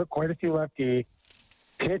quite a few lefty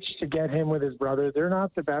pitch to get him with his brother. They're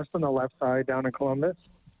not the best on the left side down in Columbus.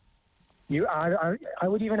 I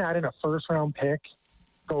would even add in a first-round pick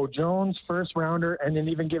go Jones, first rounder, and then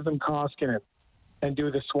even give them Koskinen and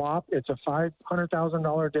do the swap. It's a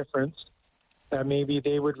 $500,000 difference that maybe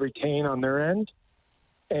they would retain on their end.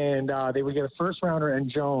 And they would get a first rounder and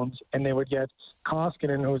Jones, and they would get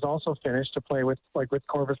Koskinen, who's also finished, to play with, like with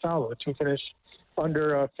Korpisalo, the two Finnish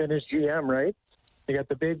under a Finnish GM, right? They got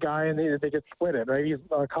the big guy, and they get split it, right?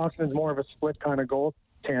 Koskinen's more of a split kind of goal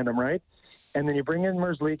tandem, right? And then you bring in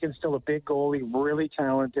Merzlikins, still a big goalie, really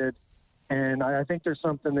talented, and I think there's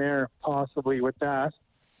something there possibly with that.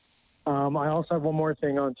 I also have one more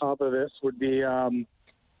thing on top of this, would be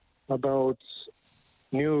about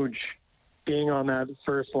Nuge being on that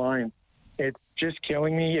first line. It's just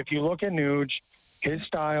killing me. If you look at Nuge, his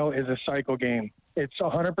style is a cycle game. It's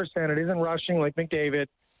 100%. It isn't rushing like McDavid.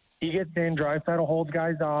 He gets in, Draisaitl holds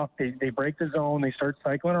guys off. They break the zone. They start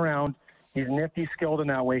cycling around. He's nifty, skilled in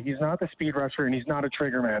that way. He's not the speed rusher, and he's not a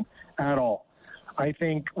trigger man at all. I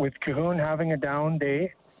think with Kahun having a down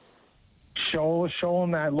day, show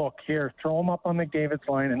him that, look, here, throw him up on McDavid's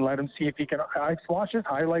line and let him see if he can. I've watched his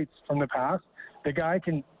highlights from the past. The guy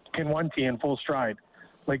can 1T in full stride.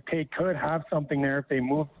 Like, they could have something there if they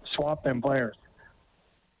swap them players.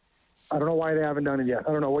 I don't know why they haven't done it yet.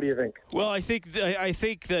 I don't know. What do you think? Well, I think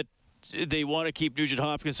that they want to keep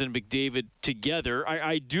Nugent-Hopkins and McDavid together.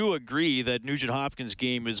 I do agree that Nugent-Hopkins'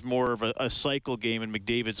 game is more of a cycle game, and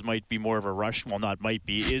McDavid's might be more of a rush. Well, not might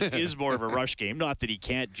be, is more of a rush game. Not that he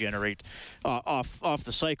can't generate off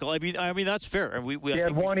the cycle. I mean that's fair. And we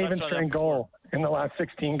had one even strength goal in the last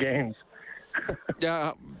 16 games.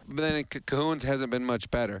 Yeah, but then Cahoon's hasn't been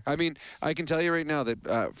much better. I mean, I can tell you right now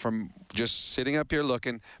that from just sitting up here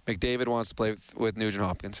looking, McDavid wants to play with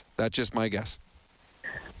Nugent-Hopkins. That's just my guess.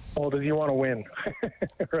 Well, does he want to win?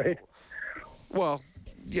 Right? Well,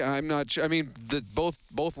 yeah, I'm not sure. I mean, both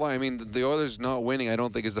lines. I mean, the Oilers not winning, I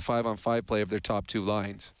don't think, is the 5-on-5 play of their top two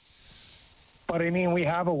lines. But, I mean, we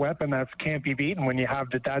have a weapon that can't be beaten when you have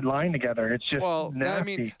that line together. It's just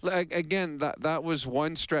nasty. I mean, again, that was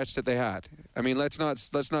one stretch that they had. I mean, let's not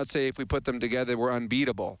say if we put them together we're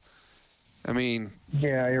unbeatable. I mean,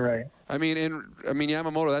 yeah, you're right. I mean,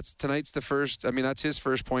 Yamamoto. Tonight's the first. I mean, that's his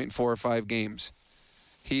first point in 4 or 5 games.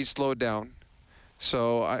 He's slowed down.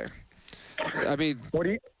 So I mean, what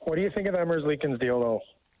do you think of that Merzlikins deal, though?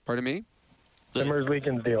 Pardon me? The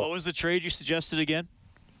Merzlikins deal. What was the trade you suggested again?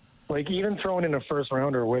 Like, even throwing in a first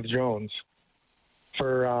rounder with Jones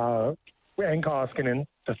for and Koskinen,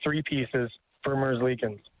 the 3 pieces for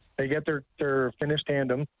Merzlikins. They get their Finnish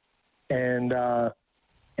tandem, and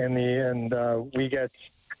we get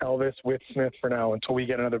Elvis with Smith for now until we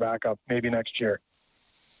get another backup, maybe next year.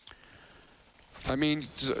 I mean,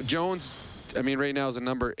 Jones, right now is a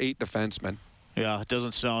number 8 defenseman. Yeah, it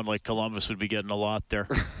doesn't sound like Columbus would be getting a lot there.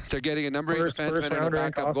 They're getting a number 8 defenseman and a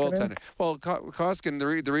backup goaltender. Well, Koskinen,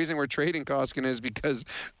 the reason we're trading Koskinen is because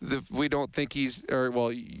we don't think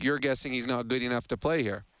you're guessing he's not good enough to play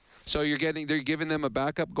here. So they're giving them a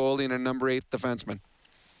backup goalie and a number 8 defenseman.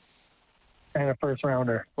 And a first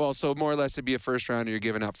rounder. Well, so more or less it'd be a first rounder you're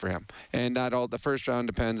giving up for him. And the first round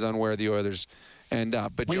depends on where the Oilers end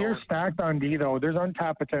up. But we're stacked on D, though. There's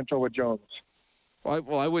untapped potential with Jones.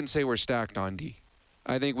 Well, I wouldn't say we're stacked on D.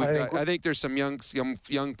 I think there's some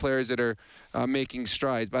young players that are making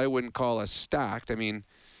strides, but I wouldn't call us stacked. I mean,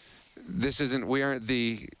 we aren't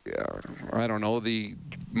the the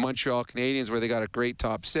Montreal Canadiens where they got a great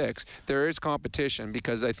top 6. There is competition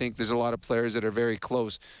because I think there's a lot of players that are very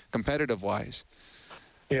close competitive-wise.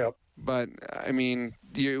 Yeah. But, I mean,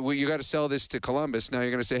 you got to sell this to Columbus. Now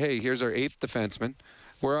you're going to say, hey, here's our 8th defenseman.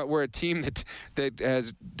 We're a team that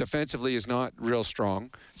has defensively is not real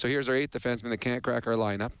strong. So here's our 8th defenseman that can't crack our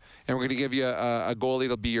lineup. And we're going to give you a goalie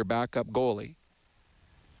that'll be your backup goalie.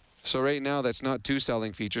 So right now that's not 2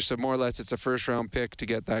 selling features. So more or less it's a first-round pick to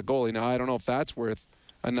get that goalie. Now I don't know if that's worth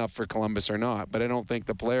enough for Columbus or not, but I don't think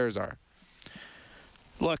the players are.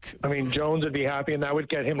 Look, I mean, Jones would be happy, and that would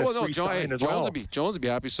get him to re-sign as well. Jones would be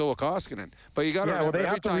happy, so will Koskinen. But you got to remember they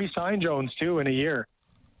have to re-sign Jones too in a year.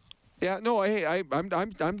 Yeah, no,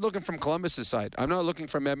 I'm looking from Columbus's side. I'm not looking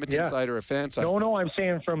from Edmonton's side or a fan side. No, I'm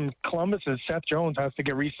saying from Columbus's. Seth Jones has to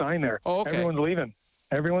get re-signed there. Oh, okay. Everyone's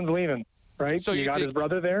leaving, right? So you got his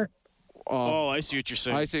brother there. I see what you're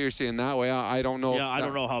saying. I see what you're saying that way. I don't know. Yeah, I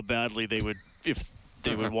don't know how badly they would if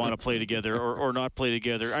they would want to play together or not play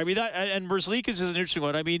together. I mean, and Merzlikins is an interesting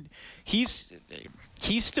one. I mean, he's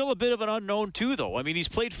still a bit of an unknown too, though. I mean, he's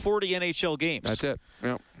played 40 NHL games. That's it.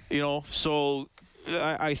 Yeah. So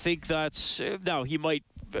I think that's now he might.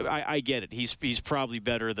 I get it. He's probably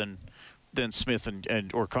better than Smith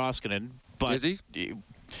or Koskinen. But is he?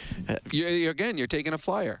 You're taking a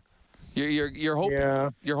flyer. You're hoping. Yeah.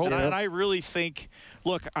 You're hoping. And I really think,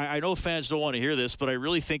 look, I know fans don't want to hear this, but I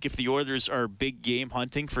really think if the Oilers are big game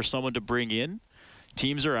hunting for someone to bring in,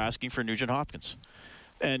 teams are asking for Nugent Hopkins.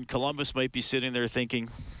 And Columbus might be sitting there thinking,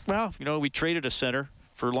 well, we traded a center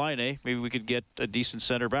for Laine. Maybe we could get a decent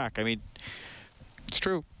center back. I mean, it's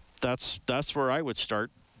true. That's where I would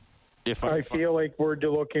start. I feel like we're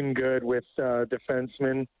looking good with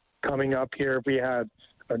defensemen coming up here. If we had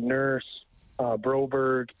a Nurse,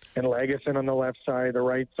 Broberg, and Lagesson on the left side, the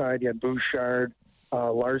right side, you had Bouchard,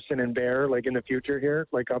 Larson, and Bear, like in the future here,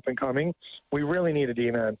 like up and coming. We really need a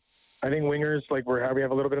D-man. I think wingers, like we have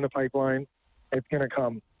a little bit in the pipeline. It's going to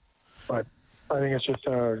come. But I think it's just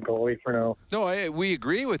a goalie for now. No, we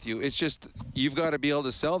agree with you. It's just you've got to be able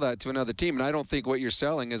to sell that to another team, and I don't think what you're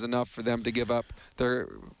selling is enough for them to give up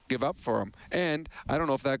for them. And I don't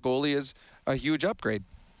know if that goalie is a huge upgrade.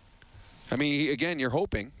 I mean, again, you're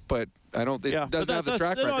hoping, but I don't. It doesn't have the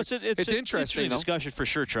track record. No, it's interesting. Interesting Discussion for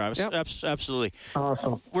sure, Travis. Yep. Absolutely.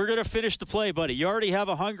 Awesome. We're going to finish the play, buddy. You already have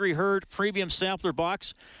a Hungry Herd premium sampler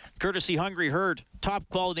box, courtesy Hungry Herd. Top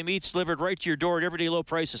quality meats delivered right to your door at everyday low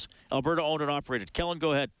prices. Alberta owned and operated. Kellen,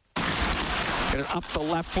 go ahead. Get it up the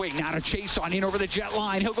left wing. Now to Chiasson in over the jet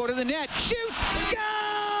line. He'll go to the net. Shoots. Scores!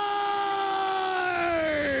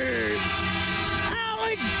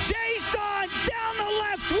 Alex Chiasson down the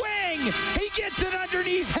left wing. He gets it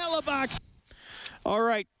underneath Hellebuck. All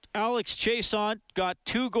right. Alex Chiasson got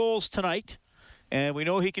 2 goals tonight, and we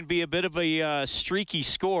know he can be a bit of a streaky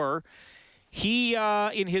scorer. He,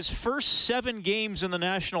 in his first 7 games in the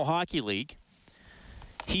National Hockey League,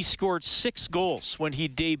 he scored 6 goals when he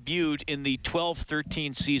debuted in the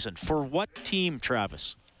 12-13 season. For what team,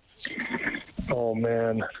 Travis? Oh,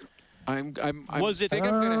 man. I think I'm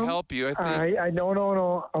going to help you. I think.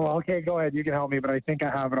 No. Oh, okay, go ahead. You can help me, but I think I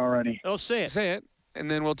have it already. Oh, say it. Say it,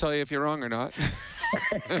 and then we'll tell you if you're wrong or not.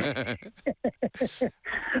 I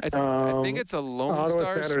think it's a Lone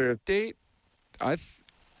Star State.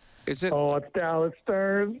 Is it? Oh, it's Dallas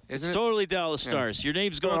Stars. It's totally Dallas Stars. Your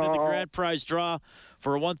name's going to the grand prize draw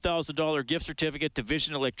for a $1,000 gift certificate to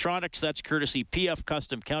Vision Electronics. That's courtesy PF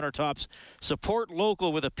Custom Countertops. Support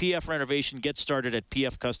local with a PF renovation. Get started at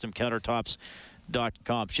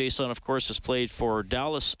pfcustomcountertops.com. Chiasson, of course, has played for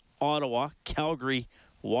Dallas, Ottawa, Calgary,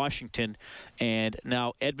 Washington, and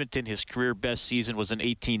now Edmonton. His career best season was in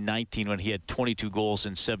 18-19 when he had 22 goals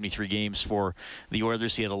in 73 games for the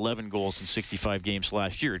Oilers. He had 11 goals in 65 games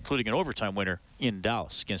last year, including an overtime winner in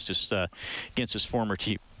Dallas against his former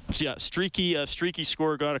team. So yeah, streaky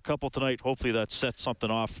scorer, got a couple tonight. Hopefully that sets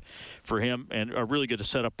something off for him, and a really good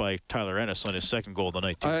setup by Tyler Ennis on his second goal of the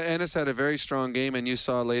night, too. Ennis had a very strong game, and you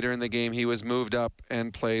saw later in the game he was moved up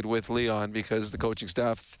and played with Leon because the coaching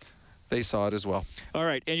staff, they saw it as well. All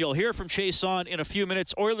right, and you'll hear from Chiasson in a few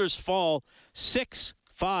minutes. Oilers fall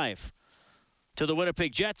 6-5 to the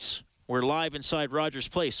Winnipeg Jets. We're live inside Rogers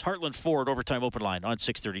Place. Heartland Ford Overtime Open Line on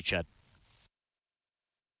 630 CHED.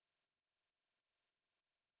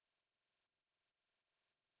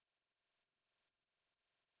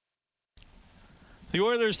 The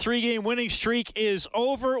Oilers' 3-game winning streak is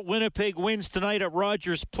over. Winnipeg wins tonight at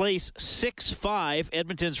Rogers Place 6-5.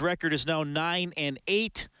 Edmonton's record is now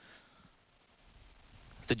 9-8.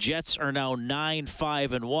 The Jets are now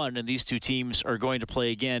 9-5-1, and these two teams are going to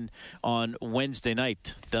play again on Wednesday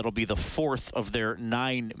night. That'll be the 4th of their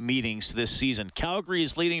 9 meetings this season. Calgary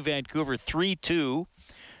is leading Vancouver 3-2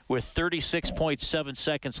 with 36.7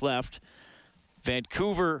 seconds left.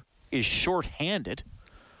 Vancouver is shorthanded,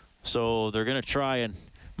 so they're going to try and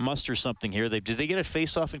muster something here. Did they get a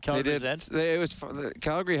face-off in Calgary's end?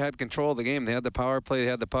 Calgary had control of the game. They had the power play. They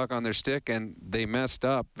had the puck on their stick, and they messed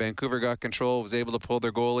up. Vancouver got control, was able to pull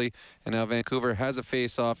their goalie, and now Vancouver has a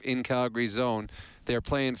face-off in Calgary's zone. They're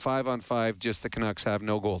playing 5-on-5. Just the Canucks have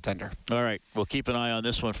no goaltender. All right. We'll keep an eye on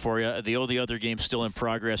this one for you. The only other game still in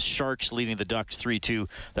progress. Sharks leading the Ducks 3-2.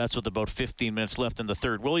 That's with about 15 minutes left in the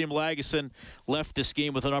third. William Lagesson left this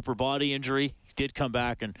game with an upper body injury. He did come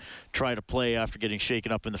back and try to play after getting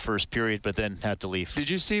shaken up in the first period, but then had to leave.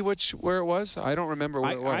 Did you see where it was? I don't remember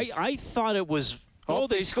where it was. I thought it was... Oh,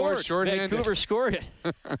 they scored. Short-handed. Vancouver scored it.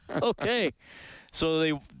 Okay.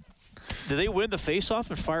 So did they win the face-off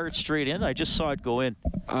and fire it straight in? I just saw it go in.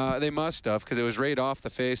 They must have, because it was right off the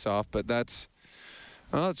face-off. But that's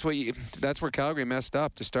where Calgary messed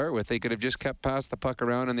up to start with. They could have just kept past the puck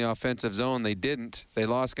around in the offensive zone. They didn't. They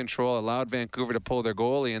lost control, allowed Vancouver to pull their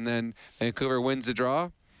goalie, and then Vancouver wins the draw.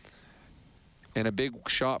 And a big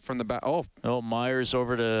shot from the back. Oh, Myers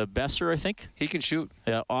over to Besser, I think. He can shoot.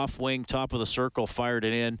 Yeah, off wing, top of the circle, fired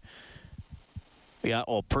it in. Yeah,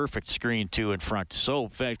 perfect screen, too, in front. So,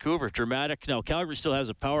 Vancouver, dramatic. Now, Calgary still has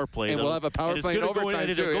a power play. And we'll have a power play in overtime,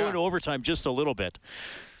 too. It'll go into overtime just a little bit.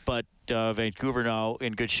 But Vancouver now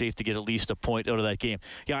in good shape to get at least a point out of that game.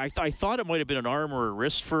 Yeah, I thought it might have been an arm or a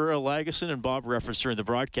wrist for Lagesson, and Bob referenced during the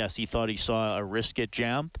broadcast he thought he saw a wrist get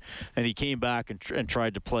jammed, and he came back and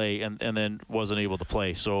tried to play and then wasn't able to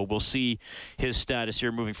play. So we'll see his status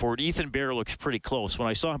here moving forward. Ethan Bear looks pretty close. When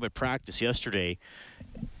I saw him at practice yesterday,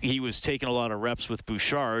 he was taking a lot of reps with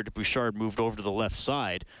Bouchard. Bouchard moved over to the left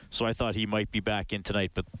side, so I thought he might be back in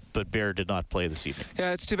tonight, but Bear did not play this evening.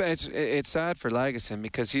 Yeah, it's too bad. It's sad for Lagesson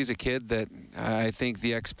because he's a kid that I think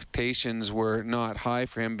the expectations were not high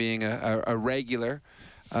for him being a regular,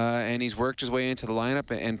 and he's worked his way into the lineup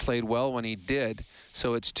and played well when he did.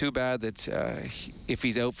 So it's too bad that if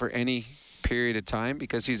he's out for any period of time,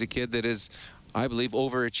 because he's a kid that is, I believe,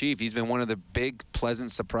 overachieved. He's been one of the big,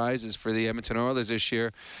 pleasant surprises for the Edmonton Oilers this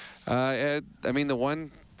year. I mean, the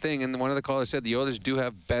one thing, and one of the callers said, the Oilers do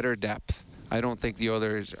have better depth. I don't think the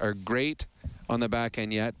Oilers are great on the back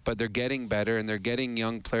end yet, but they're getting better, and they're getting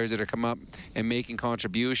young players that are come up and making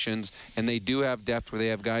contributions, and they do have depth where they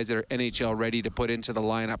have guys that are NHL ready to put into the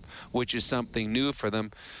lineup, which is something new for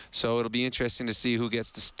them. So it'll be interesting to see who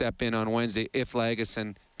gets to step in on Wednesday if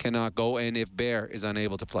Lagesson cannot go and if Bear is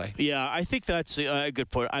unable to play. Yeah, I think that's a good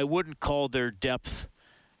point. I wouldn't call their depth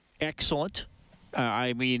excellent.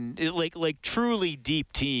 I mean, like truly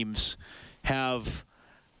deep teams have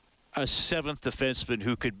a seventh defenseman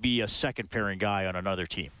who could be a second pairing guy on another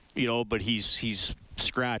team, but he's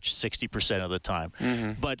scratched 60% of the time.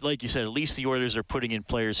 Mm-hmm. But like you said, at least the Oilers are putting in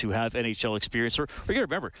players who have NHL experience. Or you got to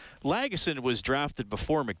remember, Lagesson was drafted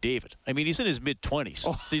before McDavid. I mean, he's in his mid-20s.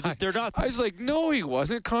 Oh, they're not. I was like, no, he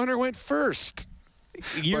wasn't. Connor went first.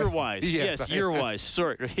 Year-wise. Yes, year-wise.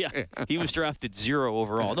 Sorry. Yeah. He was drafted 0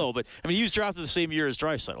 overall. No, but, I mean, he was drafted the same year as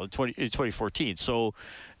Draisaitl in 2014. So,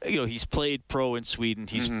 he's played pro in Sweden.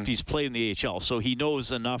 He's played in the AHL. So he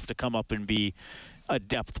knows enough to come up and be a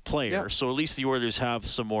depth player. Yep. So at least the Oilers have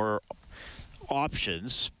some more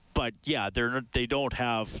options. But, yeah, they don't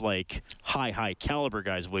have, like, high caliber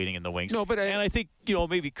guys waiting in the wings. No, but I think,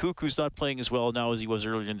 maybe Kuku's not playing as well now as he was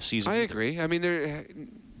earlier in the season. I agree. I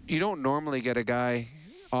mean, you don't normally get a guy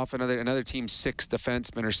off another team's sixth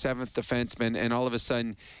defenseman or seventh defenseman, and all of a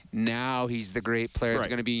sudden now he's the great player that's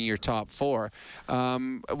going to be in your top 4.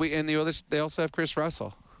 And the others, they also have Chris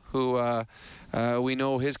Russell, who we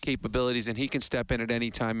know his capabilities, and he can step in at any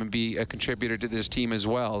time and be a contributor to this team as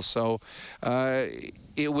well. So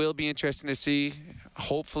it will be interesting to see.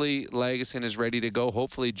 Hopefully Lagesson is ready to go.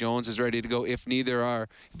 Hopefully Jones is ready to go. If neither are,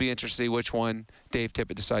 it'll be interesting to see which one Dave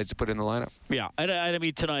Tippett decides to put in the lineup. Yeah, and I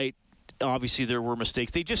mean tonight, obviously there were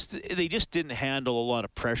mistakes. They just didn't handle a lot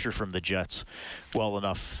of pressure from the Jets well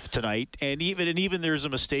enough tonight. And even there's a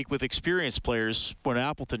mistake with experienced players when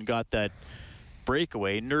Appleton got that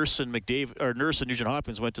breakaway. Nurse and Nugent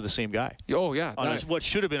Hopkins went to the same guy. Oh yeah, on what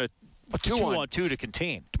should have been a 2-on-2 to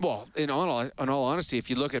contain. Well, in all honesty, if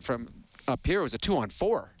you look at from up here, it was a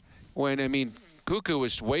 2-on-4. When, I mean, Kuku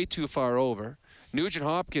was way too far over. Nugent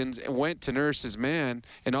Hopkins went to Nurse's man,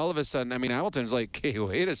 and all of a sudden, I mean, Appleton's like, hey,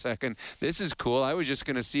 wait a second. This is cool. I was just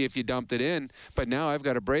going to see if you dumped it in, but now I've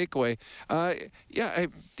got a breakaway. The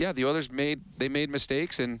Oilers made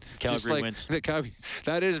mistakes, and Calgary just like wins.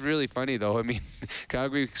 That is really funny, though. I mean,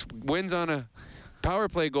 Calgary wins on a power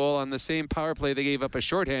play goal on the same power play they gave up a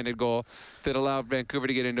shorthanded goal that allowed Vancouver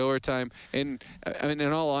to get into overtime. And I mean,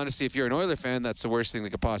 in all honesty, if you're an Oiler fan, that's the worst thing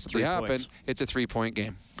that could possibly happen. It's a 3-point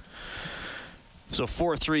game. So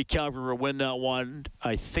 4-3, Calgary will win that one.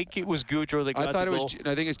 I think it was Gaudreau that got the goal.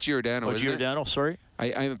 I think it's Giordano. Oh, Giordano, sorry.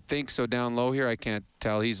 I think so. Down low here, I can't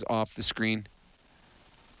tell. He's off the screen.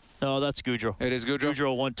 No, that's Gaudreau. It is Gaudreau.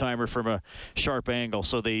 Gaudreau, one-timer from a sharp angle.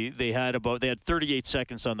 So they had 38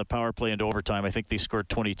 seconds on the power play into overtime. I think they scored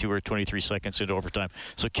 22 or 23 seconds into overtime.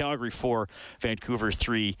 So Calgary 4, Vancouver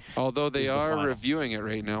 3. Although they are reviewing it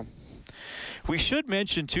right now. We should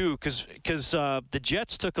mention too, because the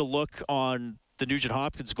Jets took a look on the Nugent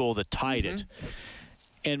Hopkins goal that tied it,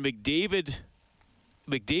 and McDavid's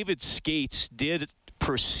skates did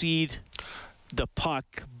precede the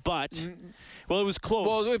puck, but it was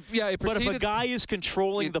close. Well, yeah, it but if a guy is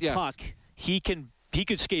controlling the puck, he could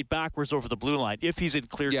skate backwards over the blue line if he's in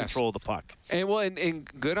clear control of the puck. And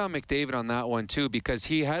good on McDavid on that one too, because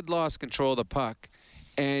he had lost control of the puck.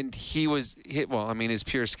 And he was hit. Well, I mean, his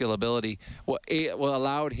pure skill ability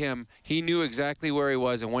allowed him. He knew exactly where he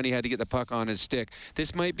was and when he had to get the puck on his stick.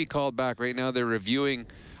 This might be called back. Right now, they're reviewing.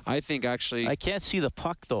 I think actually. I can't see the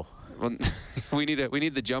puck though. Well, we need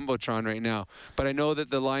the jumbotron right now. But I know that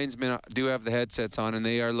the linesmen do have the headsets on, and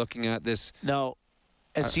they are looking at this. No.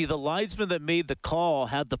 And see, the linesman that made the call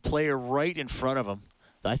had the player right in front of him.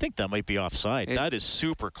 I think that might be offside. That is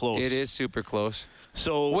super close. It is super close.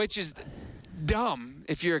 So, which is dumb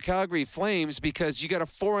if you're a Calgary Flames, because you got a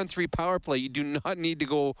 4-on-3 power play. You do not need to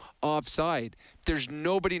go offside. There's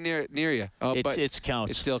nobody near you. But it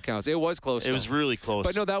counts. It still counts. It was close. It was really close.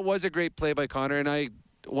 But no, that was a great play by Connor. And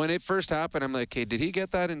when it first happened, I'm like, okay, did he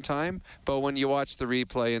get that in time? But when you watch the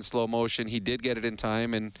replay in slow motion, he did get it in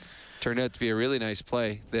time, and turned out to be a really nice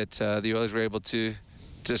play that the Oilers were able to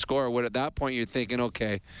score. What at that point you're thinking,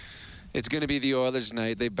 okay, it's going to be the Oilers'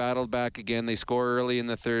 night. They battled back again. They score early in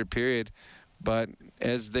the third period. But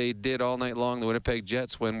as they did all night long, the Winnipeg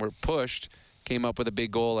Jets, when we're pushed, came up with a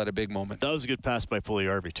big goal at a big moment. That was a good pass by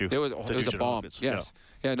Puljujärvi, too. It was a bomb. Hopkins. Yes.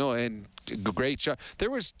 Yeah, no, and great shot.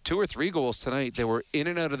 There was 2 or 3 goals tonight that were in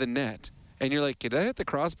and out of the net. And you're like, did I hit the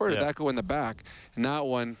crossbar or did that go in the back? And that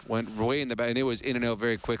one went way in the back, and it was in and out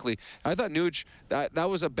very quickly. I thought Nuge, that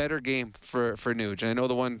was a better game for Nuge. And I know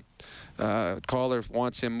the one caller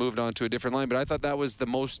wants him moved on to a different line, but I thought that was the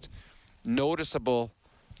most noticeable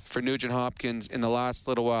for Nugent Hopkins in the last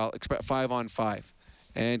little while, 5-on-5.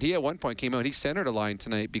 And he at one point came out, he centered a line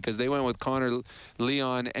tonight because they went with Connor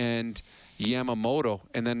Leon and Yamamoto,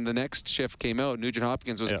 and then the next shift came out. Nugent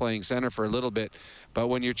Hopkins was playing center for a little bit, but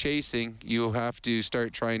when you're chasing, you have to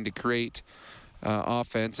start trying to create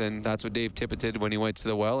offense, and that's what Dave Tippett did when he went to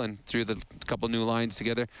the well and threw the couple new lines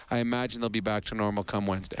together. I imagine they'll be back to normal come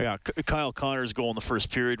Wednesday. Yeah, Kyle Connor's goal in the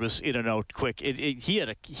first period was in and out quick.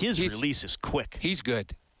 His release is quick. He's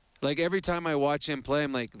good. Like, every time I watch him play,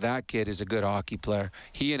 I'm like, that kid is a good hockey player.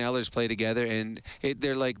 He and Ehlers play together, and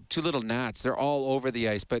they're like two little gnats. They're all over the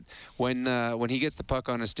ice. But when he gets the puck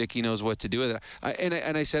on a stick, he knows what to do with it.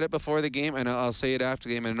 I said it before the game, and I'll say it after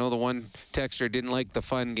the game. And I know the one texter didn't like the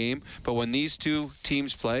fun game, but when these two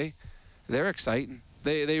teams play, they're exciting.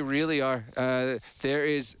 They really are. There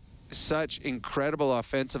is such incredible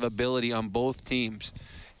offensive ability on both teams.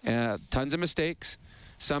 Tons of mistakes.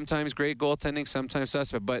 Sometimes great goaltending, sometimes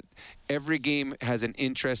suspect, but every game has an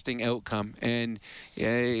interesting outcome. And,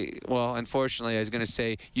 well, unfortunately, I was going to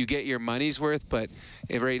say you get your money's worth, but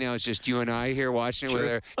right now it's just you and I here watching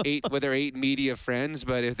it with our 8 media friends.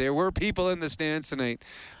 But if there were people in the stands tonight,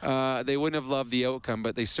 they wouldn't have loved the outcome,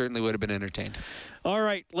 but they certainly would have been entertained. All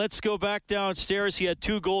right, let's go back downstairs. He had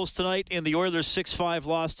 2 goals tonight in the Oilers' 6-5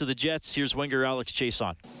 loss to the Jets. Here's winger Alex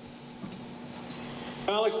Chiasson.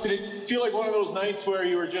 Alex, did it feel like one of those nights where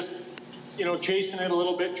you were just, chasing it a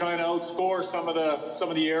little bit, trying to outscore some of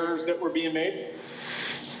the errors that were being made?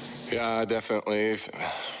 Yeah, definitely.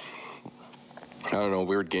 I don't know,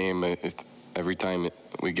 weird game. Every time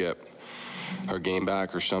we get our game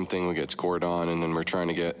back or something, we get scored on, and then we're trying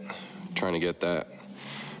to get that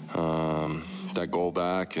goal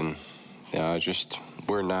back, and yeah, just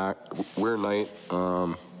weird night.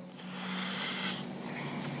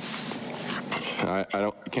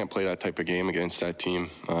 I can't play that type of game against that team.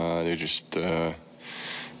 They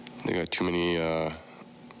got too many, they're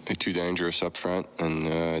too dangerous up front,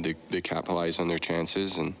 and they capitalize on their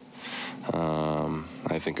chances. And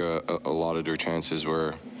I think a lot of their chances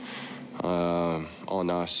were on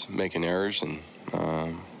us making errors, and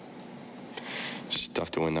it's tough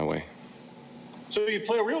to win that way. So you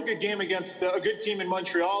play a real good game against a good team in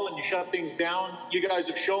Montreal, and you shut things down. You guys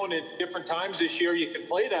have shown at different times this year you can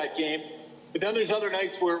play that game. But then there's other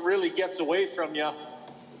nights where it really gets away from you.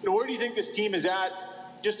 Where do you think this team is at,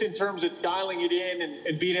 just in terms of dialing it in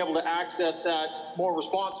and being able to access that more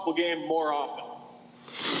responsible game more often?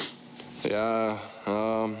 Yeah,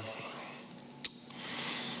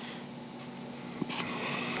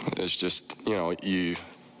 it's just, we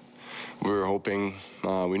were hoping,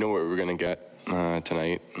 we know what we were going to get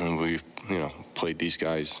tonight, and we've, played these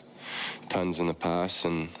guys tons in the past,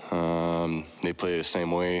 and they play the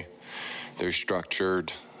same way. They're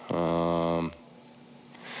structured.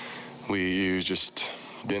 We just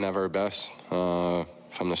didn't have our best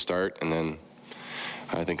from the start, and then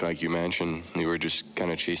I think, like you mentioned, we were just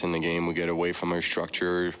kind of chasing the game. We get away from our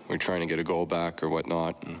structure. We're trying to get a goal back or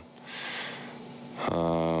whatnot. And,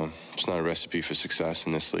 it's not a recipe for success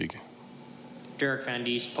in this league. Derek Van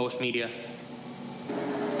Diest, Post Media.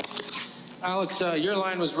 Alex, your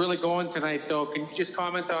line was really going tonight, though. Can you just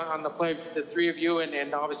comment on the play of the 3 of you,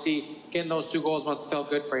 and obviously getting those 2 goals must have felt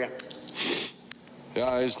good for you?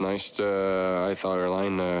 Yeah, it was nice. I thought our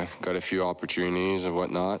line got a few opportunities and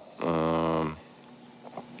whatnot.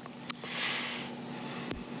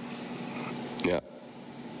 Yeah.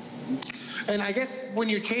 And I guess when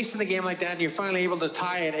you're chasing the game like that and you're finally able to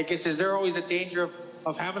tie it, I guess, is there always a danger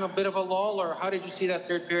of having a bit of a lull, or how did you see that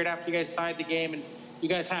third period after you guys tied the game and you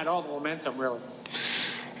guys had all the momentum, really?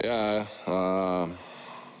 Yeah,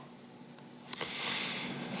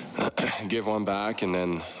 give one back, and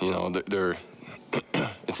then they're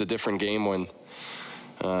it's a different game when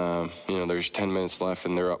there's 10 minutes left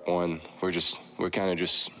and they're up 1. We're kind of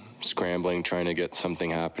just scrambling, trying to get something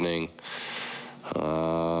happening.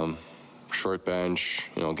 Short bench,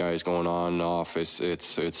 guys going on and off.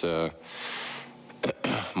 It's a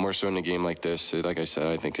more so in a game like this. Like I said,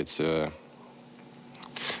 I think it's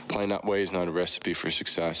playing that way is not a recipe for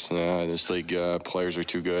success. This league, players are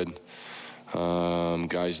too good.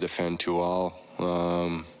 Guys defend too well.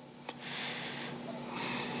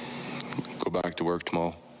 Go back to work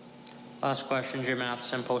tomorrow. Last question, Jim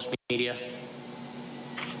Matheson, Post Media.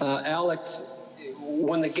 Alex,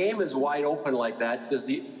 when the game is wide open like that,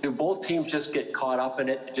 do both teams just get caught up in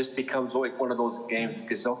it? It just becomes like one of those games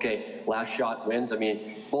because, okay, last shot wins. I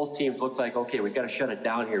mean, both teams look like, okay, we got to shut it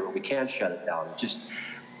down here, but we can't shut it down. It's just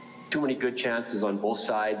too many good chances on both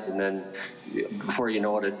sides, and then before you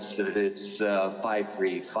know it, it's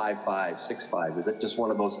 5-3, 5-5, 6-5. Is it just one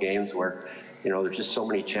of those games where, there's just so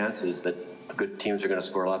many chances that good teams are going to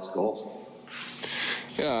score lots of goals?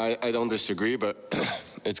 Yeah, I don't disagree, but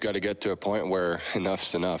it's got to get to a point where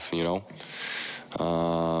enough's enough, I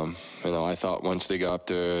thought once they got up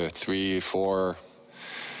to 3, 4,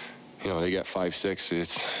 they get 5, 6,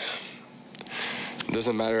 it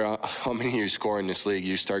doesn't matter how many you score in this league.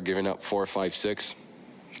 You start giving up 4, 5, 6,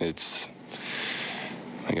 it's,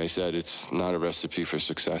 like I said, it's not a recipe for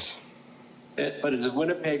success. But does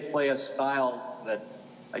Winnipeg play a style that,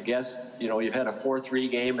 I guess, you've had a 4-3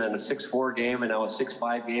 game and a 6-4 game and now a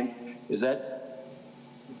 6-5 game? Is that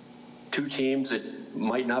two teams that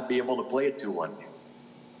might not be able to play a 2-1 game?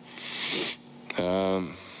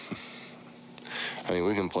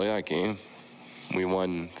 We can play that game. We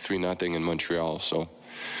won 3-0 in Montreal, so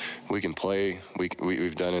we can play.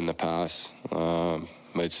 We've done it in the past. But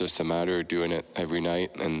it's just a matter of doing it every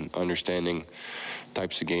night and understanding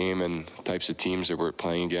types of game and types of teams that we're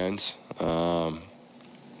playing against.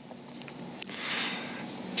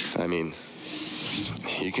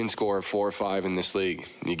 You can score 4 or 5 in this league.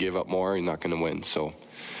 You give up more, you're not going to win. So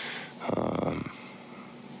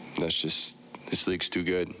that's just, this league's too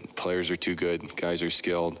good. Players are too good. Guys are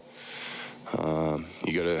skilled.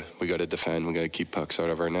 We gotta defend. We gotta keep pucks out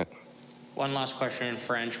of our net. One last question in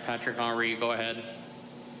French. Patrick Henry, go ahead.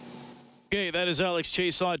 Okay, that is Alex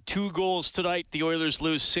Chiasson. 2 goals tonight. The Oilers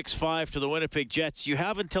lose 6-5 to the Winnipeg Jets. You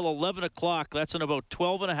have until 11 o'clock. That's in about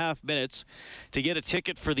 12 and a half minutes to get a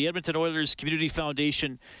ticket for the Edmonton Oilers Community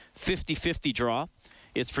Foundation 50-50 draw.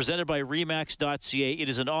 It's presented by Remax.ca. It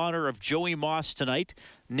is in honor of Joey Moss tonight.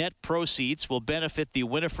 Net proceeds will benefit the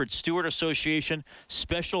Winifred Stewart Association,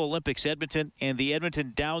 Special Olympics Edmonton, and the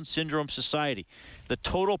Edmonton Down Syndrome Society. The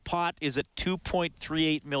total pot is at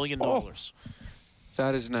 $2.38 million. Oh.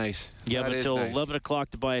 That is nice. You have until 11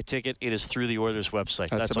 o'clock to buy a ticket. It is through the Oilers website.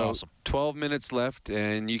 That's about awesome. 12 minutes left,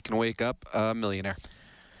 and you can wake up a millionaire.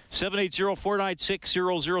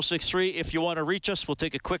 780-496-0063. If you want to reach us, we'll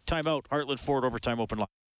take a quick timeout. Heartland Ford Overtime Open Line.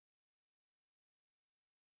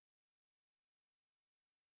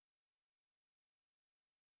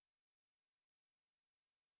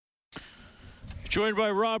 Joined by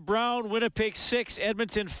Rob Brown, Winnipeg 6,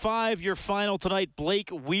 Edmonton 5. Your final tonight, Blake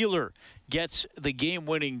Wheeler gets the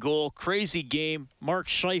game-winning goal. Crazy game. Mark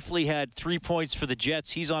Scheifele had 3 points for the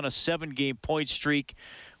Jets. He's on a 7-game point streak.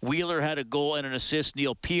 Wheeler had a goal and an assist.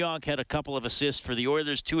 Neil Pionk had a couple of assists for the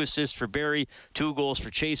Oilers. 2 assists for Barrie, 2 goals for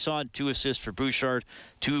Chiasson, 2 assists for Bouchard,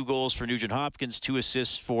 2 goals for Nugent Hopkins, 2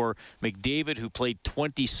 assists for McDavid, who played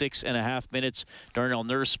 26 and a half minutes. Darnell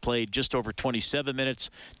Nurse played just over 27 minutes.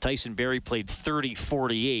 Tyson Barrie played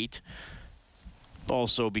 30-48.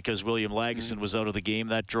 Also because William Lagesson was out of the game.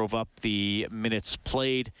 That drove up the minutes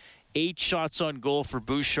played. 8 shots on goal for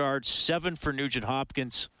Bouchard, 7 for Nugent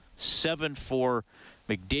Hopkins, 7 for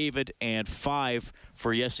McDavid, and 5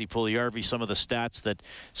 for Jesse Puljujarvi. Some of the stats that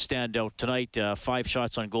stand out tonight. 5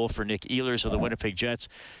 shots on goal for Nick Ehlers of the Winnipeg Jets.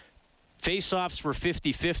 Face-offs were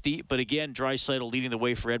 50-50, but again, Draisaitl leading the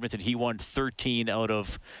way for Edmonton. He won 13 out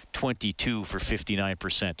of 22 for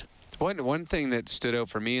 59%. One thing that stood out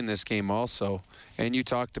for me in this game also, and you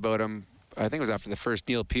talked about him, I think it was after the first,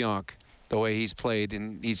 Neil Pionk, the way he's played,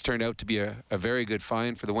 and he's turned out to be a very good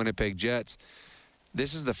find for the Winnipeg Jets.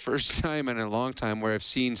 This is the first time in a long time where I've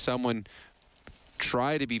seen someone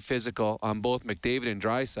try to be physical on both McDavid and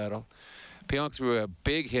Draisaitl. Pionk threw a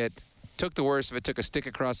big hit, took the worst of it, took a stick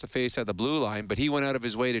across the face at the blue line, but he went out of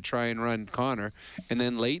his way to try and run Connor. And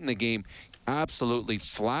then late in the game, absolutely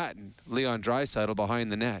flattened Leon Draisaitl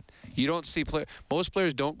behind the net. You don't see most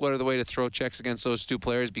players don't go out of the way to throw checks against those 2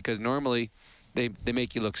 players because normally they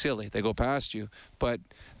make you look silly. They go past you. But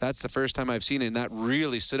that's the first time I've seen it, and that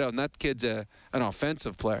really stood out. And that kid's an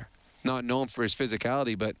offensive player. not known for his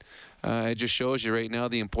physicality, but it just shows you right now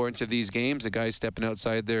the importance of these games. The guys stepping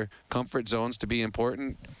outside their comfort zones to be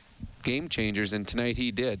important game changers, and tonight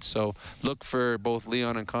he did. So look for both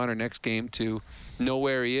Leon and Connor next game to know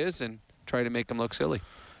where he is and try to make him look silly.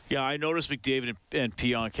 Yeah, I noticed McDavid and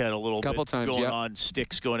Pionk had a little couple bit times, going on,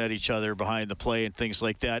 sticks going at each other behind the play and things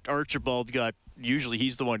like that. Archibald usually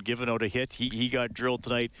he's the one giving out a hit. He got drilled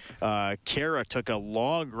tonight. Kara took a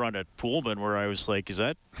long run at Pullman where I was like, is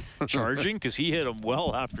that charging? Because he hit him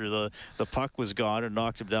well after the puck was gone and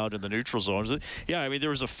knocked him down in the neutral zone. Yeah, I mean, there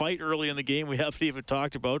was a fight early in the game we haven't even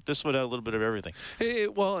talked about. This one had a little bit of everything.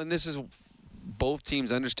 Well, and this is both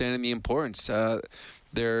teams understanding the importance.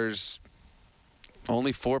 There's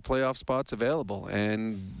only 4 playoff spots available,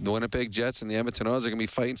 and the Winnipeg Jets and the Edmonton Oilers are going to be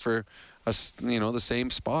fighting for the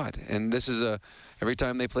same spot. And this is every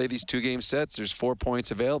time they play these 2-game sets, there's 4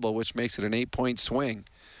 points available, which makes it an 8-point swing.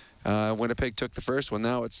 Winnipeg took the first one.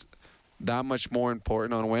 Now it's that much more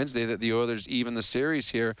important on Wednesday that the Oilers even the series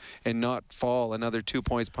here and not fall another 2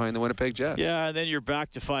 points behind the Winnipeg Jets. Yeah, and then you're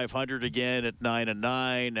back to 500 again at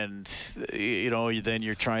 9-9, and then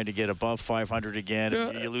you're trying to get above 500 again. Yeah.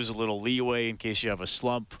 And you lose a little leeway in case you have a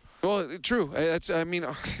slump. Well, true. It's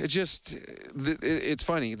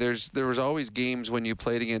funny. There was always games when you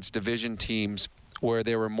played against division teams where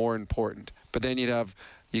they were more important, but then you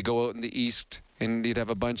go out in the East and you'd have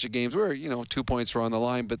a bunch of games where 2 points were on the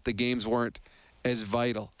line, but the games weren't as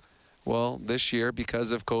vital. Well, this year, because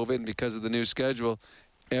of COVID and because of the new schedule,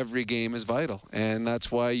 every game is vital, and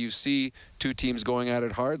that's why you see 2 teams going at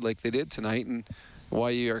it hard like they did tonight, and why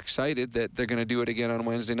you're excited that they're going to do it again on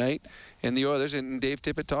Wednesday night. And the Oilers, and Dave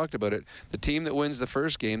Tippett talked about it, the team that wins the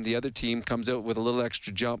first game, the other team comes out with a little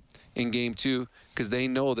extra jump in game 2 because they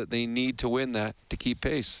know that they need to win that to keep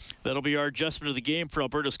pace. That'll be our adjustment of the game for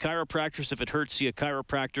Alberta's chiropractors. If it hurts, see a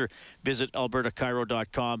chiropractor. Visit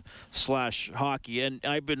albertachiro.com/hockey. And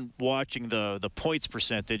I've been watching the points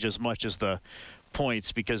percentage as much as the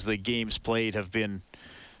points because the games played have been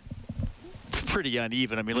pretty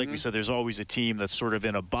uneven. I mean, like we said, there's always a team that's sort of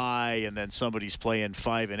in a bye, and then somebody's playing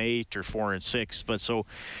 5-8 or 4-6. But so,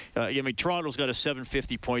 Toronto's got a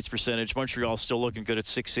 750 points percentage. Montreal's still looking good at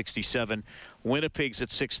 667. Winnipeg's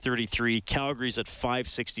at 633. Calgary's at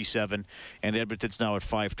 567, and Edmonton's now at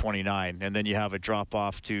 529. And then you have a drop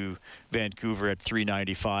off to Vancouver at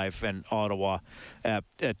 395 and Ottawa at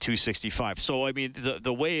 265. So, I mean,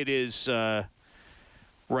 the way it is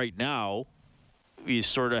right now, you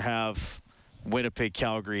sort of have Winnipeg,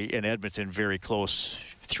 Calgary, and Edmonton very close,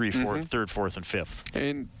 third, fourth, and fifth.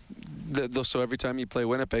 And so every time you play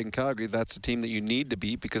Winnipeg and Calgary, that's the team that you need to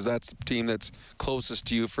beat because that's the team that's closest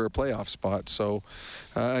to you for a playoff spot. So,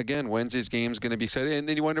 again, Wednesday's game is going to be exciting. And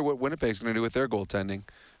then you wonder what Winnipeg's going to do with their goaltending.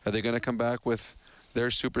 Are they going to come back with their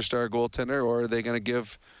superstar goaltender, or are they going to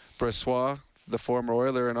give Brossoit, the former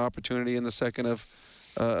Oiler, an opportunity in the second of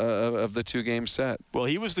the 2-game set? Well,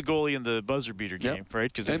 he was the goalie in the buzzer beater game,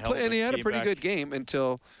 right? And he had a pretty good game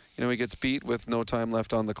until he gets beat with no time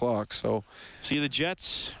left on the clock. So, see, the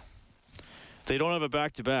Jets, they don't have a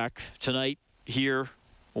back-to-back tonight here,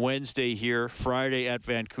 Wednesday here, Friday at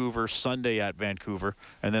Vancouver, Sunday at Vancouver,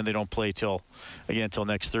 and then they don't play till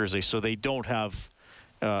next Thursday. So they don't have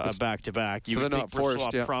a back-to-back. So they're not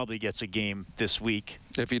forced. Yeah. Probably gets a game this week.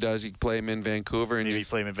 If he does, you play him in Vancouver. And maybe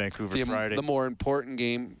play him in Vancouver Friday. The more important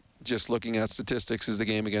game, just looking at statistics, is the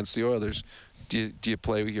game against the Oilers. Do you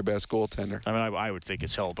play with your best goaltender? I mean, I would think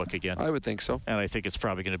it's Hellebuyck again. I would think so. And I think it's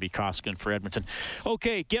probably going to be Koskinen for Edmonton.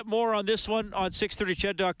 Okay, get more on this one on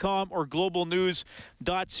 630ched.com or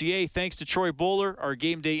globalnews.ca. Thanks to Troy Bowler, our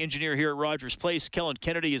game day engineer here at Rogers Place. Kellen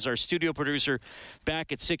Kennedy is our studio producer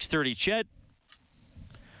back at 630 Ched.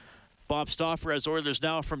 Bob Stauffer has Oilers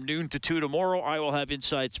Now from noon to 2 tomorrow. I will have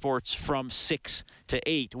Inside Sports from 6 to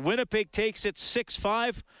 8. Winnipeg takes it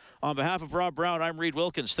 6-5. On behalf of Rob Brown, I'm Reed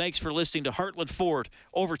Wilkins. Thanks for listening to Heartland Ford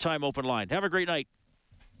Overtime Open Line. Have a great night.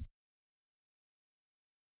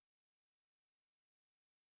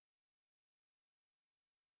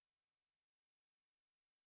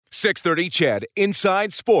 .630 Ched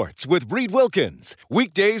Inside Sports with Reed Wilkins.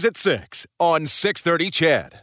 Weekdays at 6 on 630 Ched.